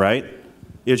shouldn't, right?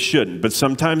 It shouldn't. But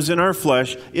sometimes in our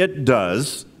flesh, it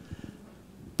does.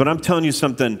 But I'm telling you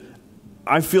something.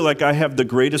 I feel like I have the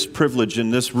greatest privilege in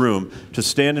this room to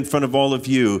stand in front of all of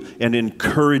you and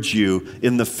encourage you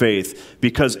in the faith.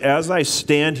 Because as I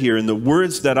stand here and the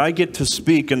words that I get to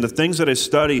speak and the things that I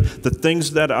study, the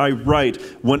things that I write,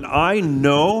 when I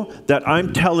know that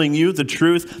I'm telling you the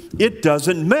truth, it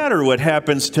doesn't matter what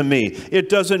happens to me. It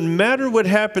doesn't matter what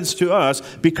happens to us,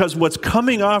 because what's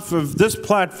coming off of this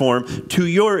platform to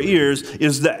your ears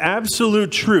is the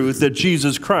absolute truth that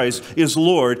Jesus Christ is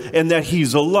Lord and that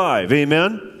he's alive. Amen.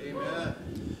 Amen.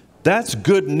 That's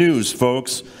good news,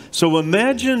 folks. So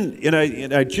imagine, and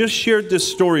I just shared this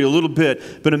story a little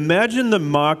bit, but imagine the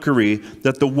mockery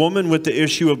that the woman with the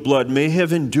issue of blood may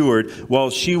have endured while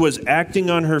she was acting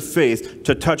on her faith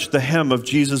to touch the hem of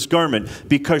Jesus' garment,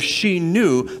 because she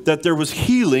knew that there was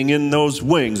healing in those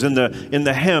wings, in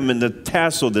the hem, in the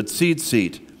tassel, the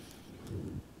seat.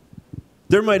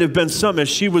 There might have been some, as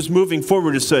she was moving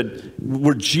forward, who said,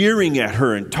 were jeering at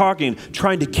her and talking,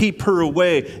 trying to keep her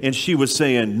away. And she was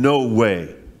saying, "No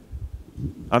way.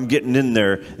 I'm getting in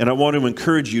there." And I want to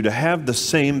encourage you to have the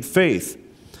same faith.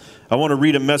 I want to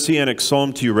read a messianic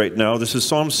psalm to you right now. This is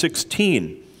Psalm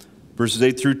 16, verses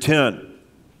 8 through 10.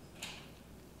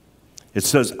 It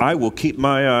says, "I will keep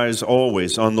my eyes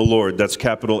always on the Lord." That's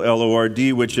capital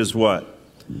L-O-R-D, which is what?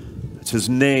 It's his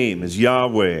name, is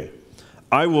Yahweh.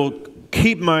 "I will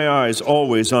keep my eyes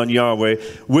always on Yahweh.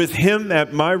 With him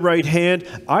at my right hand,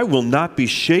 I will not be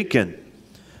shaken.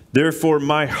 Therefore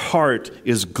my heart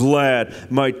is glad,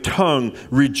 my tongue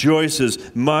rejoices,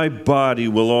 my body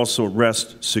will also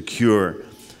rest secure.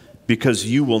 Because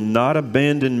you will not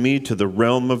abandon me to the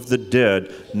realm of the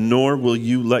dead, nor will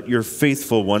you let your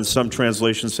faithful one," some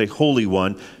translations say Holy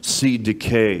One, "see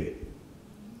decay."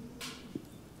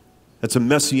 That's a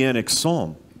messianic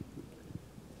psalm.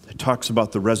 It talks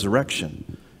about the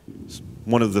resurrection. It's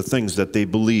one of the things that they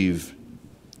believe,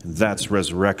 and that's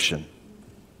resurrection.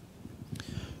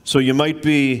 So you might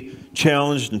be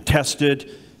challenged and tested.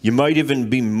 You might even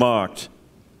be mocked.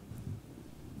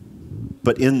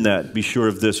 But in that, be sure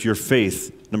of this, your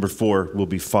faith, number 4, will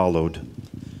be followed.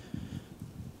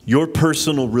 Your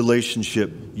personal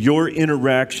relationship, your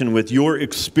interaction with, your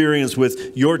experience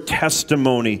with, your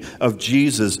testimony of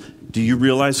Jesus, do you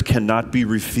realize cannot be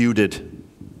refuted?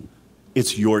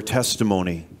 It's your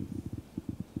testimony.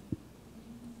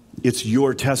 It's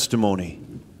your testimony.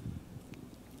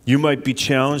 You might be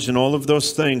challenged in all of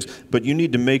those things, but you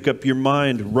need to make up your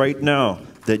mind right now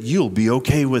that you'll be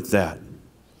okay with that.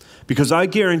 Because I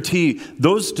guarantee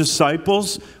those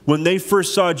disciples, when they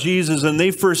first saw Jesus and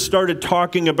they first started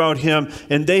talking about him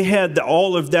and they had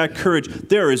all of that courage,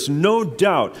 there is no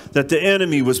doubt that the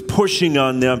enemy was pushing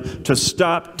on them to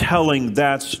stop telling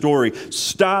that story.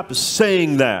 Stop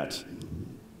saying that.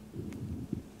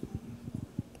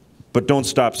 But don't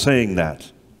stop saying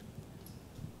that.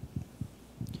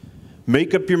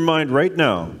 Make up your mind right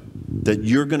now that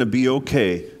you're going to be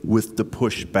okay with the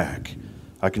pushback.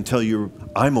 I can tell you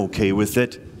I'm okay with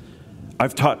it.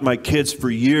 I've taught my kids for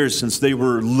years since they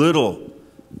were little.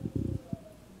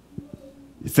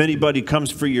 If anybody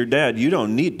comes for your dad, you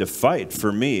don't need to fight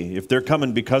for me. If they're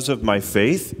coming because of my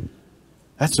faith,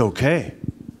 that's okay.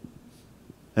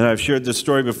 And I've shared this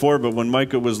story before, but when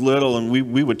Micah was little and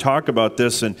we would talk about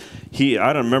this, and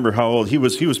I don't remember how old, he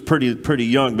was pretty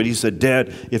young, but he said,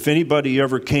 Dad, if anybody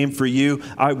ever came for you,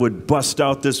 I would bust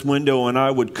out this window and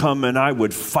I would come and I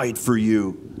would fight for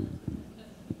you.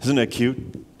 Isn't that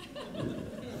cute?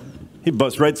 He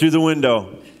busts right through the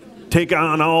window, take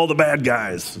on all the bad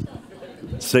guys,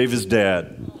 save his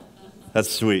dad. That's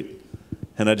sweet.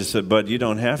 And I just said, Bud, you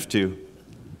don't have to.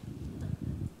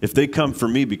 If they come for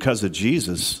me because of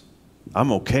Jesus,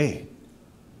 I'm okay.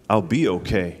 I'll be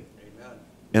okay. Amen.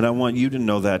 And I want you to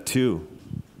know that too.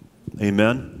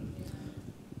 Amen.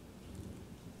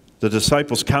 The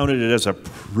disciples counted it as a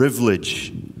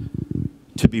privilege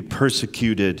to be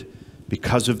persecuted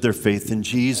because of their faith in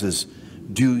Jesus.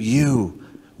 Do you,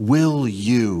 will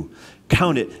you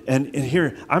count it? And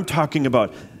here I'm talking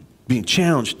about being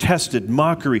challenged, tested,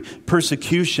 mockery,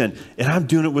 persecution, and I'm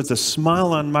doing it with a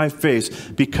smile on my face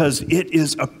because it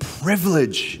is a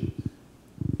privilege.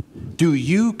 Do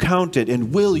you count it,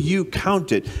 and will you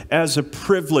count it as a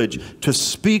privilege to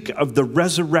speak of the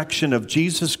resurrection of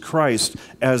Jesus Christ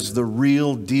as the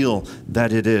real deal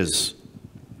that it is?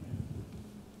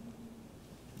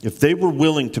 If they were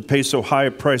willing to pay so high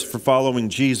a price for following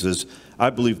Jesus, I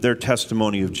believe their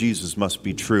testimony of Jesus must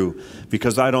be true,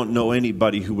 because I don't know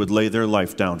anybody who would lay their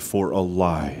life down for a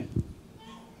lie.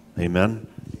 Amen?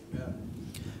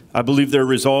 I believe their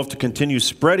resolve to continue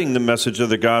spreading the message of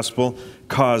the gospel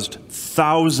caused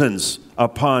thousands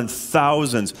upon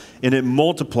thousands, and it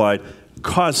multiplied,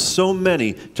 caused so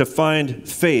many to find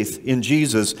faith in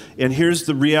Jesus. And here's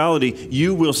the reality: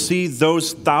 you will see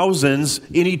those thousands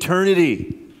in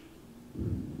eternity.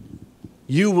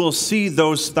 You will see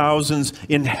those thousands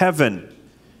in heaven.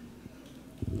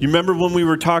 You remember when we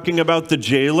were talking about the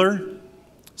jailer?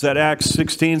 Is that Acts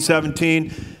 16,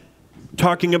 17?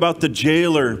 Talking about the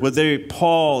jailer, where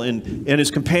Paul and his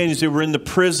companions, they were in the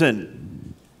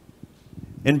prison.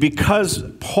 And because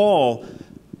Paul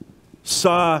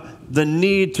saw the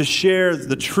need to share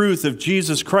the truth of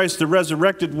Jesus Christ, the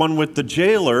resurrected one, with the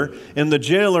jailer, and the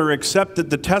jailer accepted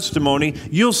the testimony,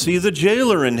 you'll see the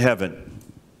jailer in heaven.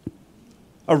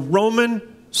 A Roman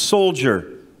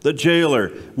soldier, the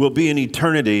jailer, will be in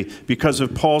eternity because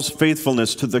of Paul's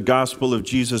faithfulness to the gospel of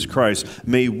Jesus Christ.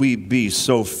 May we be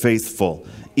so faithful,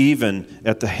 even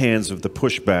at the hands of the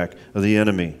pushback of the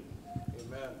enemy.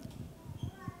 Amen.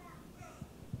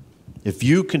 If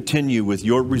you continue with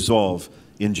your resolve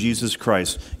in Jesus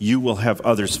Christ, you will have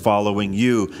others following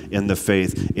you in the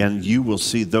faith, and you will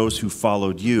see those who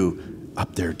followed you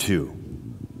up there too.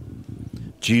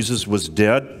 Jesus was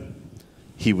dead.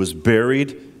 He was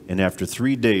buried, and after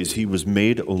 3 days, he was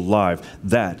made alive.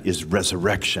 That is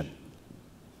resurrection.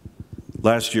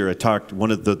 Last year, I talked,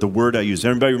 one of the word I used.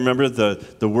 Everybody remember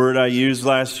the word I used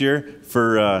last year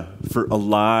for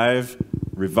alive,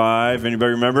 revive?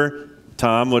 Anybody remember?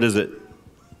 Tom, what is it?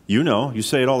 You know, you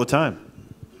say it all the time.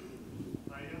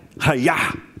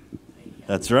 Hayah.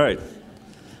 That's right.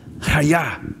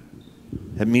 Hayah.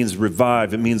 It means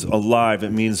revive. It means alive.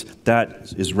 It means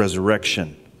that is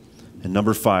resurrection. And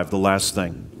number 5, the last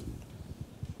thing,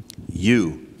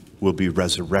 you will be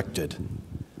resurrected.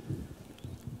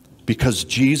 Because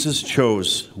Jesus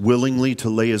chose willingly to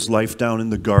lay his life down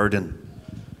in the garden.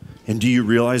 And do you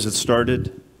realize it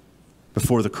started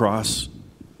before the cross?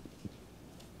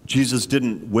 Jesus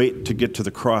didn't wait to get to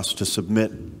the cross to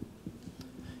submit.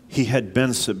 He had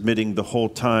been submitting the whole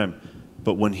time.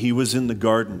 But when he was in the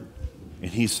garden and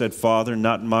he said, Father,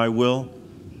 not my will,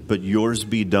 but yours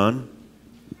be done,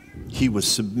 he was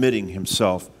submitting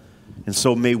himself. And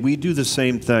so may we do the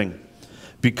same thing.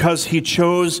 Because he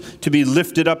chose to be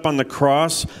lifted up on the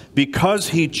cross, because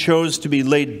he chose to be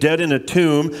laid dead in a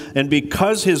tomb, and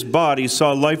because his body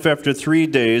saw life after 3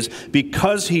 days,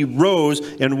 because he rose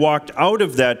and walked out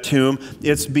of that tomb,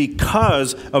 it's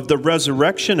because of the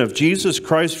resurrection of Jesus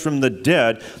Christ from the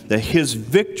dead, that his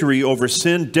victory over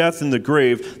sin, death, and the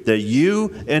grave, that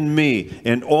you and me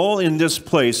and all in this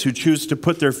place who choose to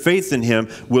put their faith in him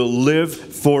will live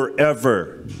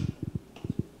forever.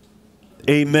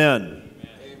 Amen.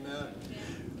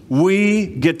 We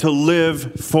get to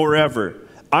live forever.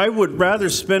 I would rather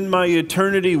spend my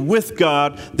eternity with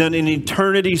God than an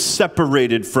eternity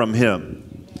separated from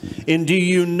him. And do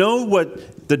you know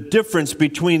what the difference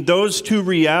between those two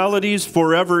realities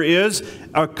forever is?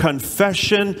 A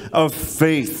confession of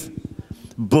faith.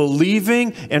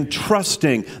 believing and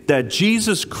trusting that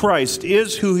Jesus Christ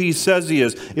is who he says he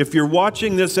is. If you're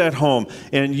watching this at home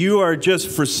and you are just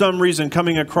for some reason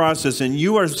coming across this and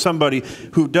you are somebody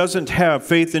who doesn't have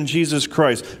faith in Jesus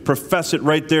Christ, profess it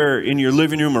right there in your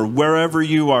living room or wherever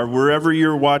you are, wherever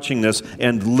you're watching this,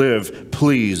 and live,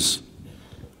 please.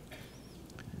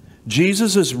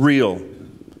 Jesus is real.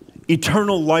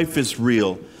 Eternal life is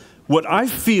real. What I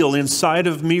feel inside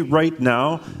of me right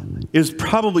now is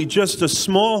probably just a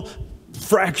small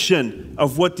fraction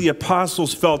of what the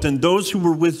apostles felt and those who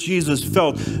were with Jesus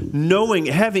felt, knowing,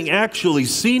 having actually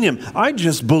seen him. I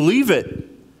just believe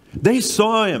it. They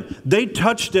saw him. They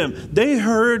touched him. They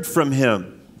heard from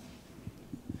him.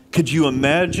 Could you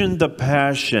imagine the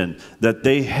passion that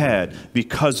they had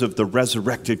because of the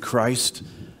resurrected Christ?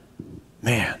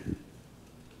 Man.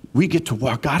 We get to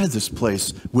walk out of this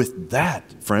place with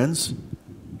that, friends.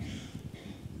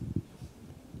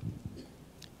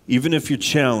 Even if you're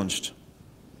challenged,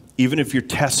 even if you're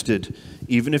tested,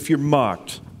 even if you're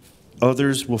mocked,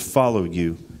 others will follow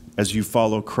you as you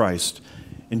follow Christ.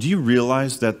 And do you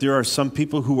realize that there are some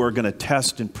people who are going to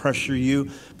test and pressure you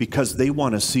because they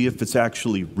want to see if it's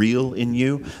actually real in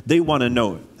you? They want to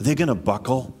know, are they going to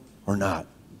buckle or not?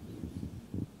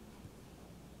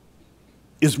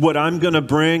 Is what I'm going to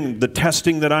bring, the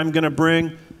testing that I'm going to bring,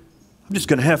 I'm just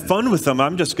going to have fun with them.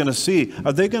 I'm just going to see,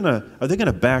 are they going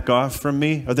to back off from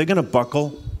me? Are they going to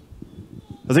buckle?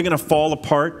 Are they going to fall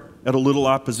apart at a little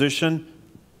opposition?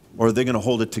 Or are they going to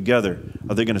hold it together?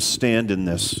 Are they going to stand in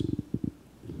this?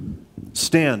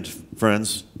 Stand,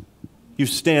 friends. You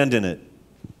stand in it.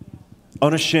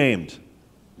 Unashamed.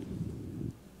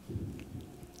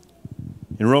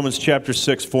 In Romans chapter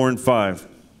 6, 4 and 5,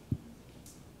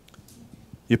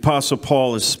 the Apostle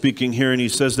Paul is speaking here, and he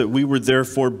says that we were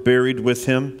therefore buried with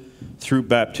him through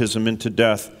baptism into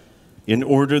death, in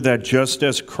order that just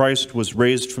as Christ was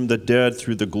raised from the dead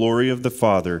through the glory of the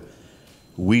Father,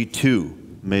 we too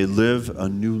may live a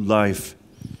new life.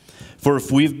 For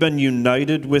if we've been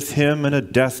united with him in a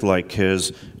death like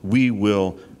his, we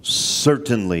will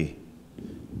certainly,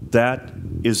 that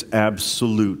is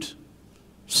absolute,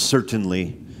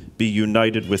 certainly be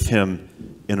united with him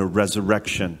in a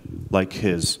resurrection like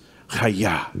his.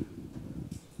 Chaya.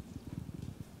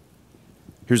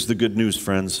 Here's the good news,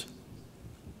 friends.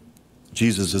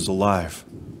 Jesus is alive.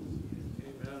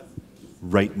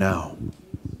 Right now.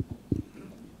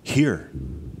 Here.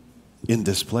 In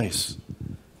this place.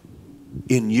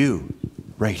 In you.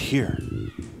 Right here.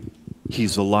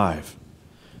 He's alive.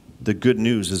 The good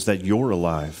news is that you're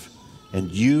alive. And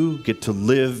you get to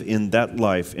live in that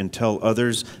life and tell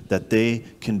others that they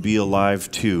can be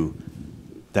alive too.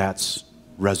 That's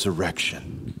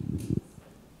resurrection.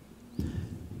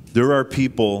 There are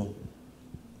people,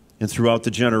 and throughout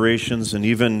the generations, and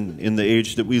even in the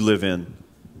age that we live in,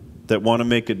 that want to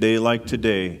make a day like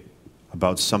today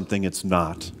about something it's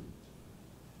not.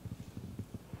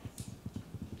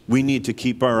 We need to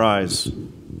keep our eyes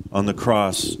on the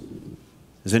cross.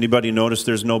 Has anybody noticed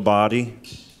there's no body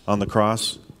on the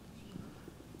cross?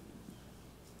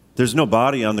 There's no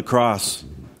body on the cross.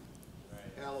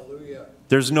 Hallelujah.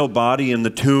 There's no body in the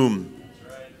tomb.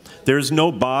 There's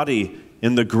no body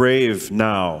in the grave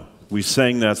now. We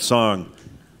sang that song.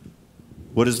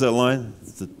 What is that line?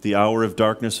 The hour of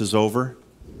darkness is over.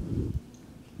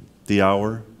 The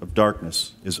hour of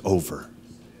darkness is over.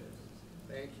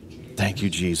 Thank you,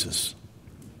 Jesus.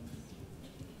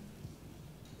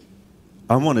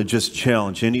 I want to just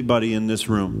challenge anybody in this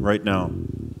room right now,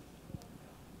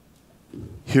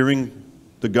 hearing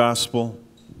the gospel,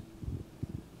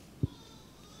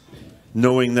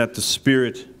 knowing that the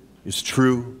Spirit is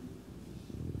true,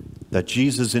 that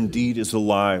Jesus indeed is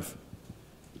alive,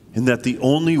 and that the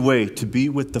only way to be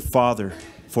with the Father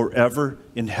forever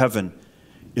in heaven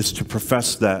is to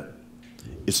profess that,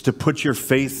 is to put your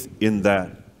faith in that.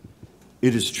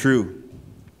 It is true.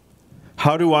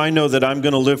 How do I know that I'm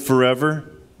going to live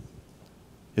forever?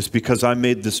 It's because I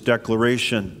made this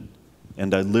declaration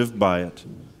and I live by it.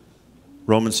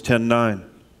 Romans 10:9.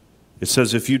 It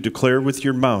says, if you declare with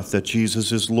your mouth that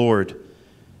Jesus is Lord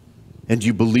and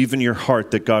you believe in your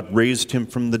heart that God raised him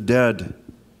from the dead,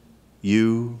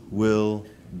 you will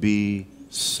be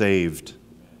saved.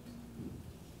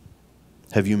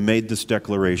 Have you made this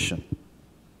declaration?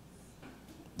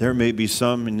 There may be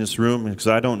some in this room, because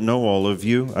I don't know all of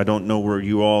you. I don't know where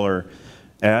you all are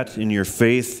at in your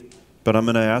faith, but I'm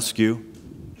going to ask you,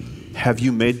 have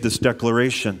you made this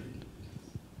declaration?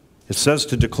 It says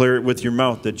to declare it with your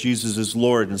mouth that Jesus is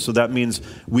Lord, and so that means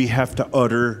we have to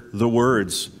utter the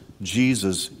words,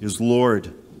 Jesus is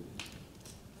Lord.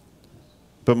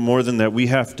 But more than that, we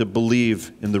have to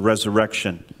believe in the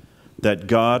resurrection. that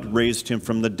God raised him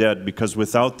from the dead, because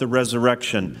without the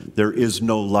resurrection, there is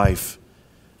no life.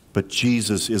 But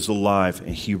Jesus is alive,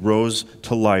 and he rose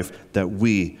to life that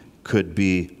we could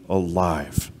be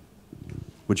alive.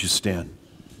 Would you stand?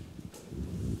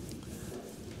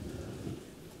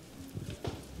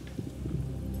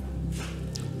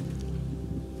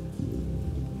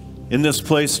 In this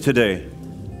place today,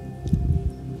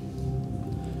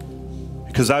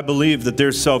 because I believe that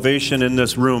there's salvation in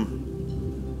this room,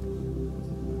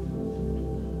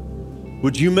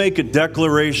 would you make a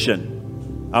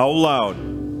declaration out loud?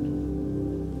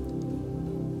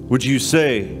 Would you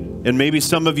say, and maybe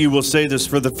some of you will say this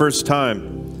for the first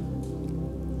time,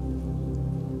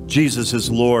 Jesus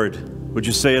is Lord. Would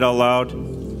you say it out loud?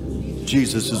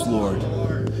 Jesus is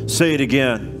Lord. Say it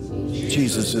again.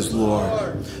 Jesus is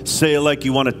Lord. Say it like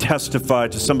you want to testify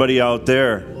to somebody out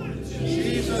there.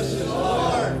 Jesus is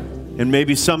Lord. And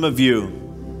maybe some of you,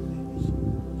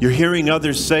 you're hearing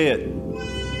others say it.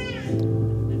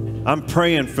 I'm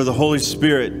praying for the Holy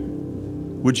Spirit.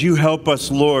 Would you help us,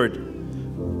 Lord,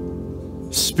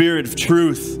 Spirit of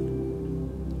truth,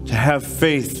 to have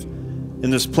faith in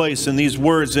this place, in these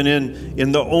words, and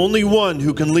in the only one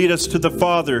who can lead us to the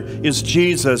Father is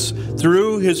Jesus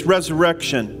through his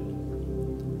resurrection.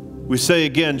 We say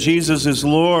again, Jesus is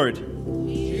Lord.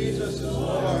 Jesus is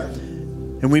Lord.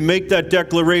 And we make that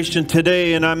declaration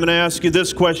today, and I'm going to ask you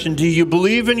this question. Do you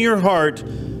believe in your heart?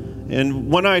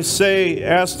 And when I say,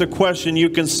 ask the question, you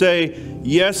can say,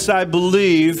 yes, I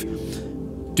believe.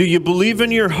 Do you believe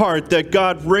in your heart that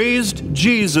God raised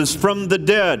Jesus from the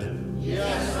dead?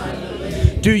 Yes, I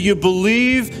believe. Do you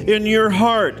believe in your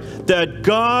heart that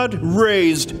God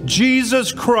raised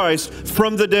Jesus Christ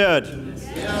from the dead?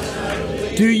 Yes, I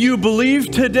believe. Do you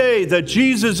believe today that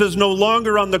Jesus is no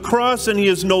longer on the cross and he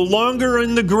is no longer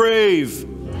in the grave?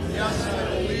 Yes,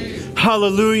 I believe.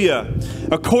 Hallelujah.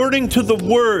 According to the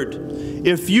Word,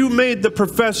 if you made the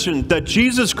profession that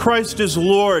Jesus Christ is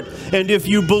Lord, and if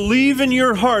you believe in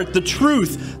your heart the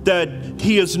truth that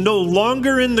he is no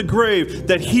longer in the grave,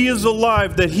 that he is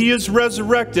alive, that he is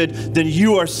resurrected, then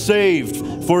you are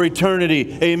saved for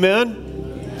eternity. Amen?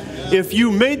 If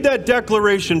you made that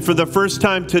declaration for the first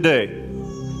time today,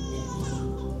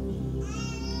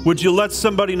 would you let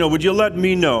somebody know? Would you let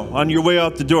me know on your way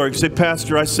out the door? You say,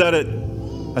 Pastor, I said it.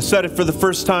 I said it for the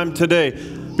first time today,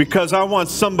 because I want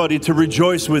somebody to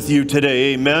rejoice with you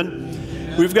today.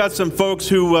 Amen. We've got some folks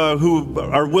who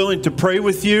are willing to pray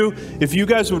with you. If you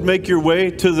guys would make your way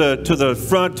to the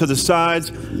front, to the sides.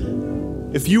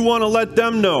 If you want to let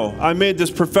them know, I made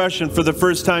this profession for the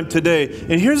first time today.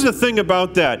 And here's the thing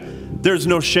about that. There's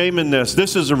no shame in this.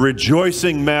 This is a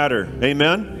rejoicing matter.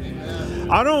 Amen.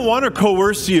 I don't want to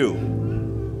coerce you.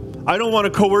 I don't want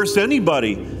to coerce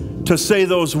anybody to say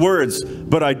those words,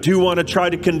 but I do want to try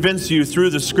to convince you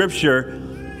through the scripture,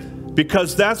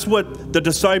 because that's what the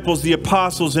disciples, the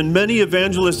apostles, and many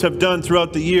evangelists have done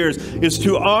throughout the years, is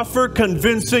to offer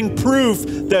convincing proof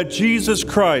that Jesus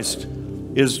Christ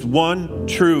is one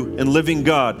true and living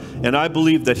God. And I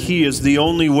believe that he is the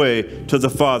only way to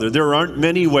the Father. There aren't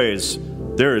many ways.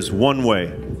 There is one way.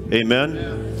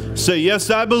 Amen. Say, yes,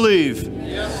 I believe.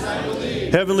 Yes, I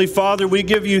believe. Heavenly Father, we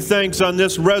give you thanks on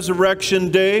this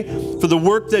resurrection day for the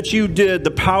work that you did,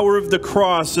 the power of the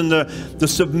cross, and the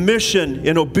submission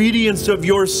and obedience of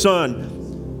your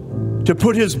Son to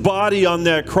put his body on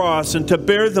that cross and to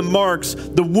bear the marks,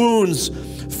 the wounds,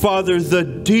 Father, the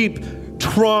deep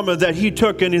trauma that he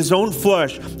took in his own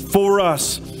flesh for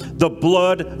us, the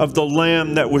blood of the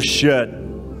Lamb that was shed.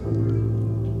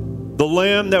 The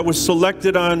Lamb that was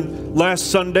selected on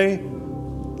last Sunday,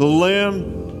 the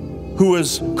Lamb who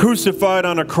was crucified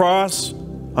on a cross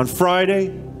on Friday,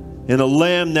 and a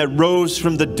Lamb that rose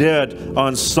from the dead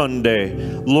on Sunday.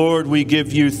 Lord, we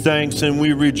give you thanks and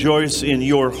we rejoice in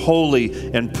your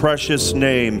holy and precious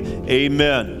name.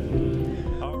 Amen.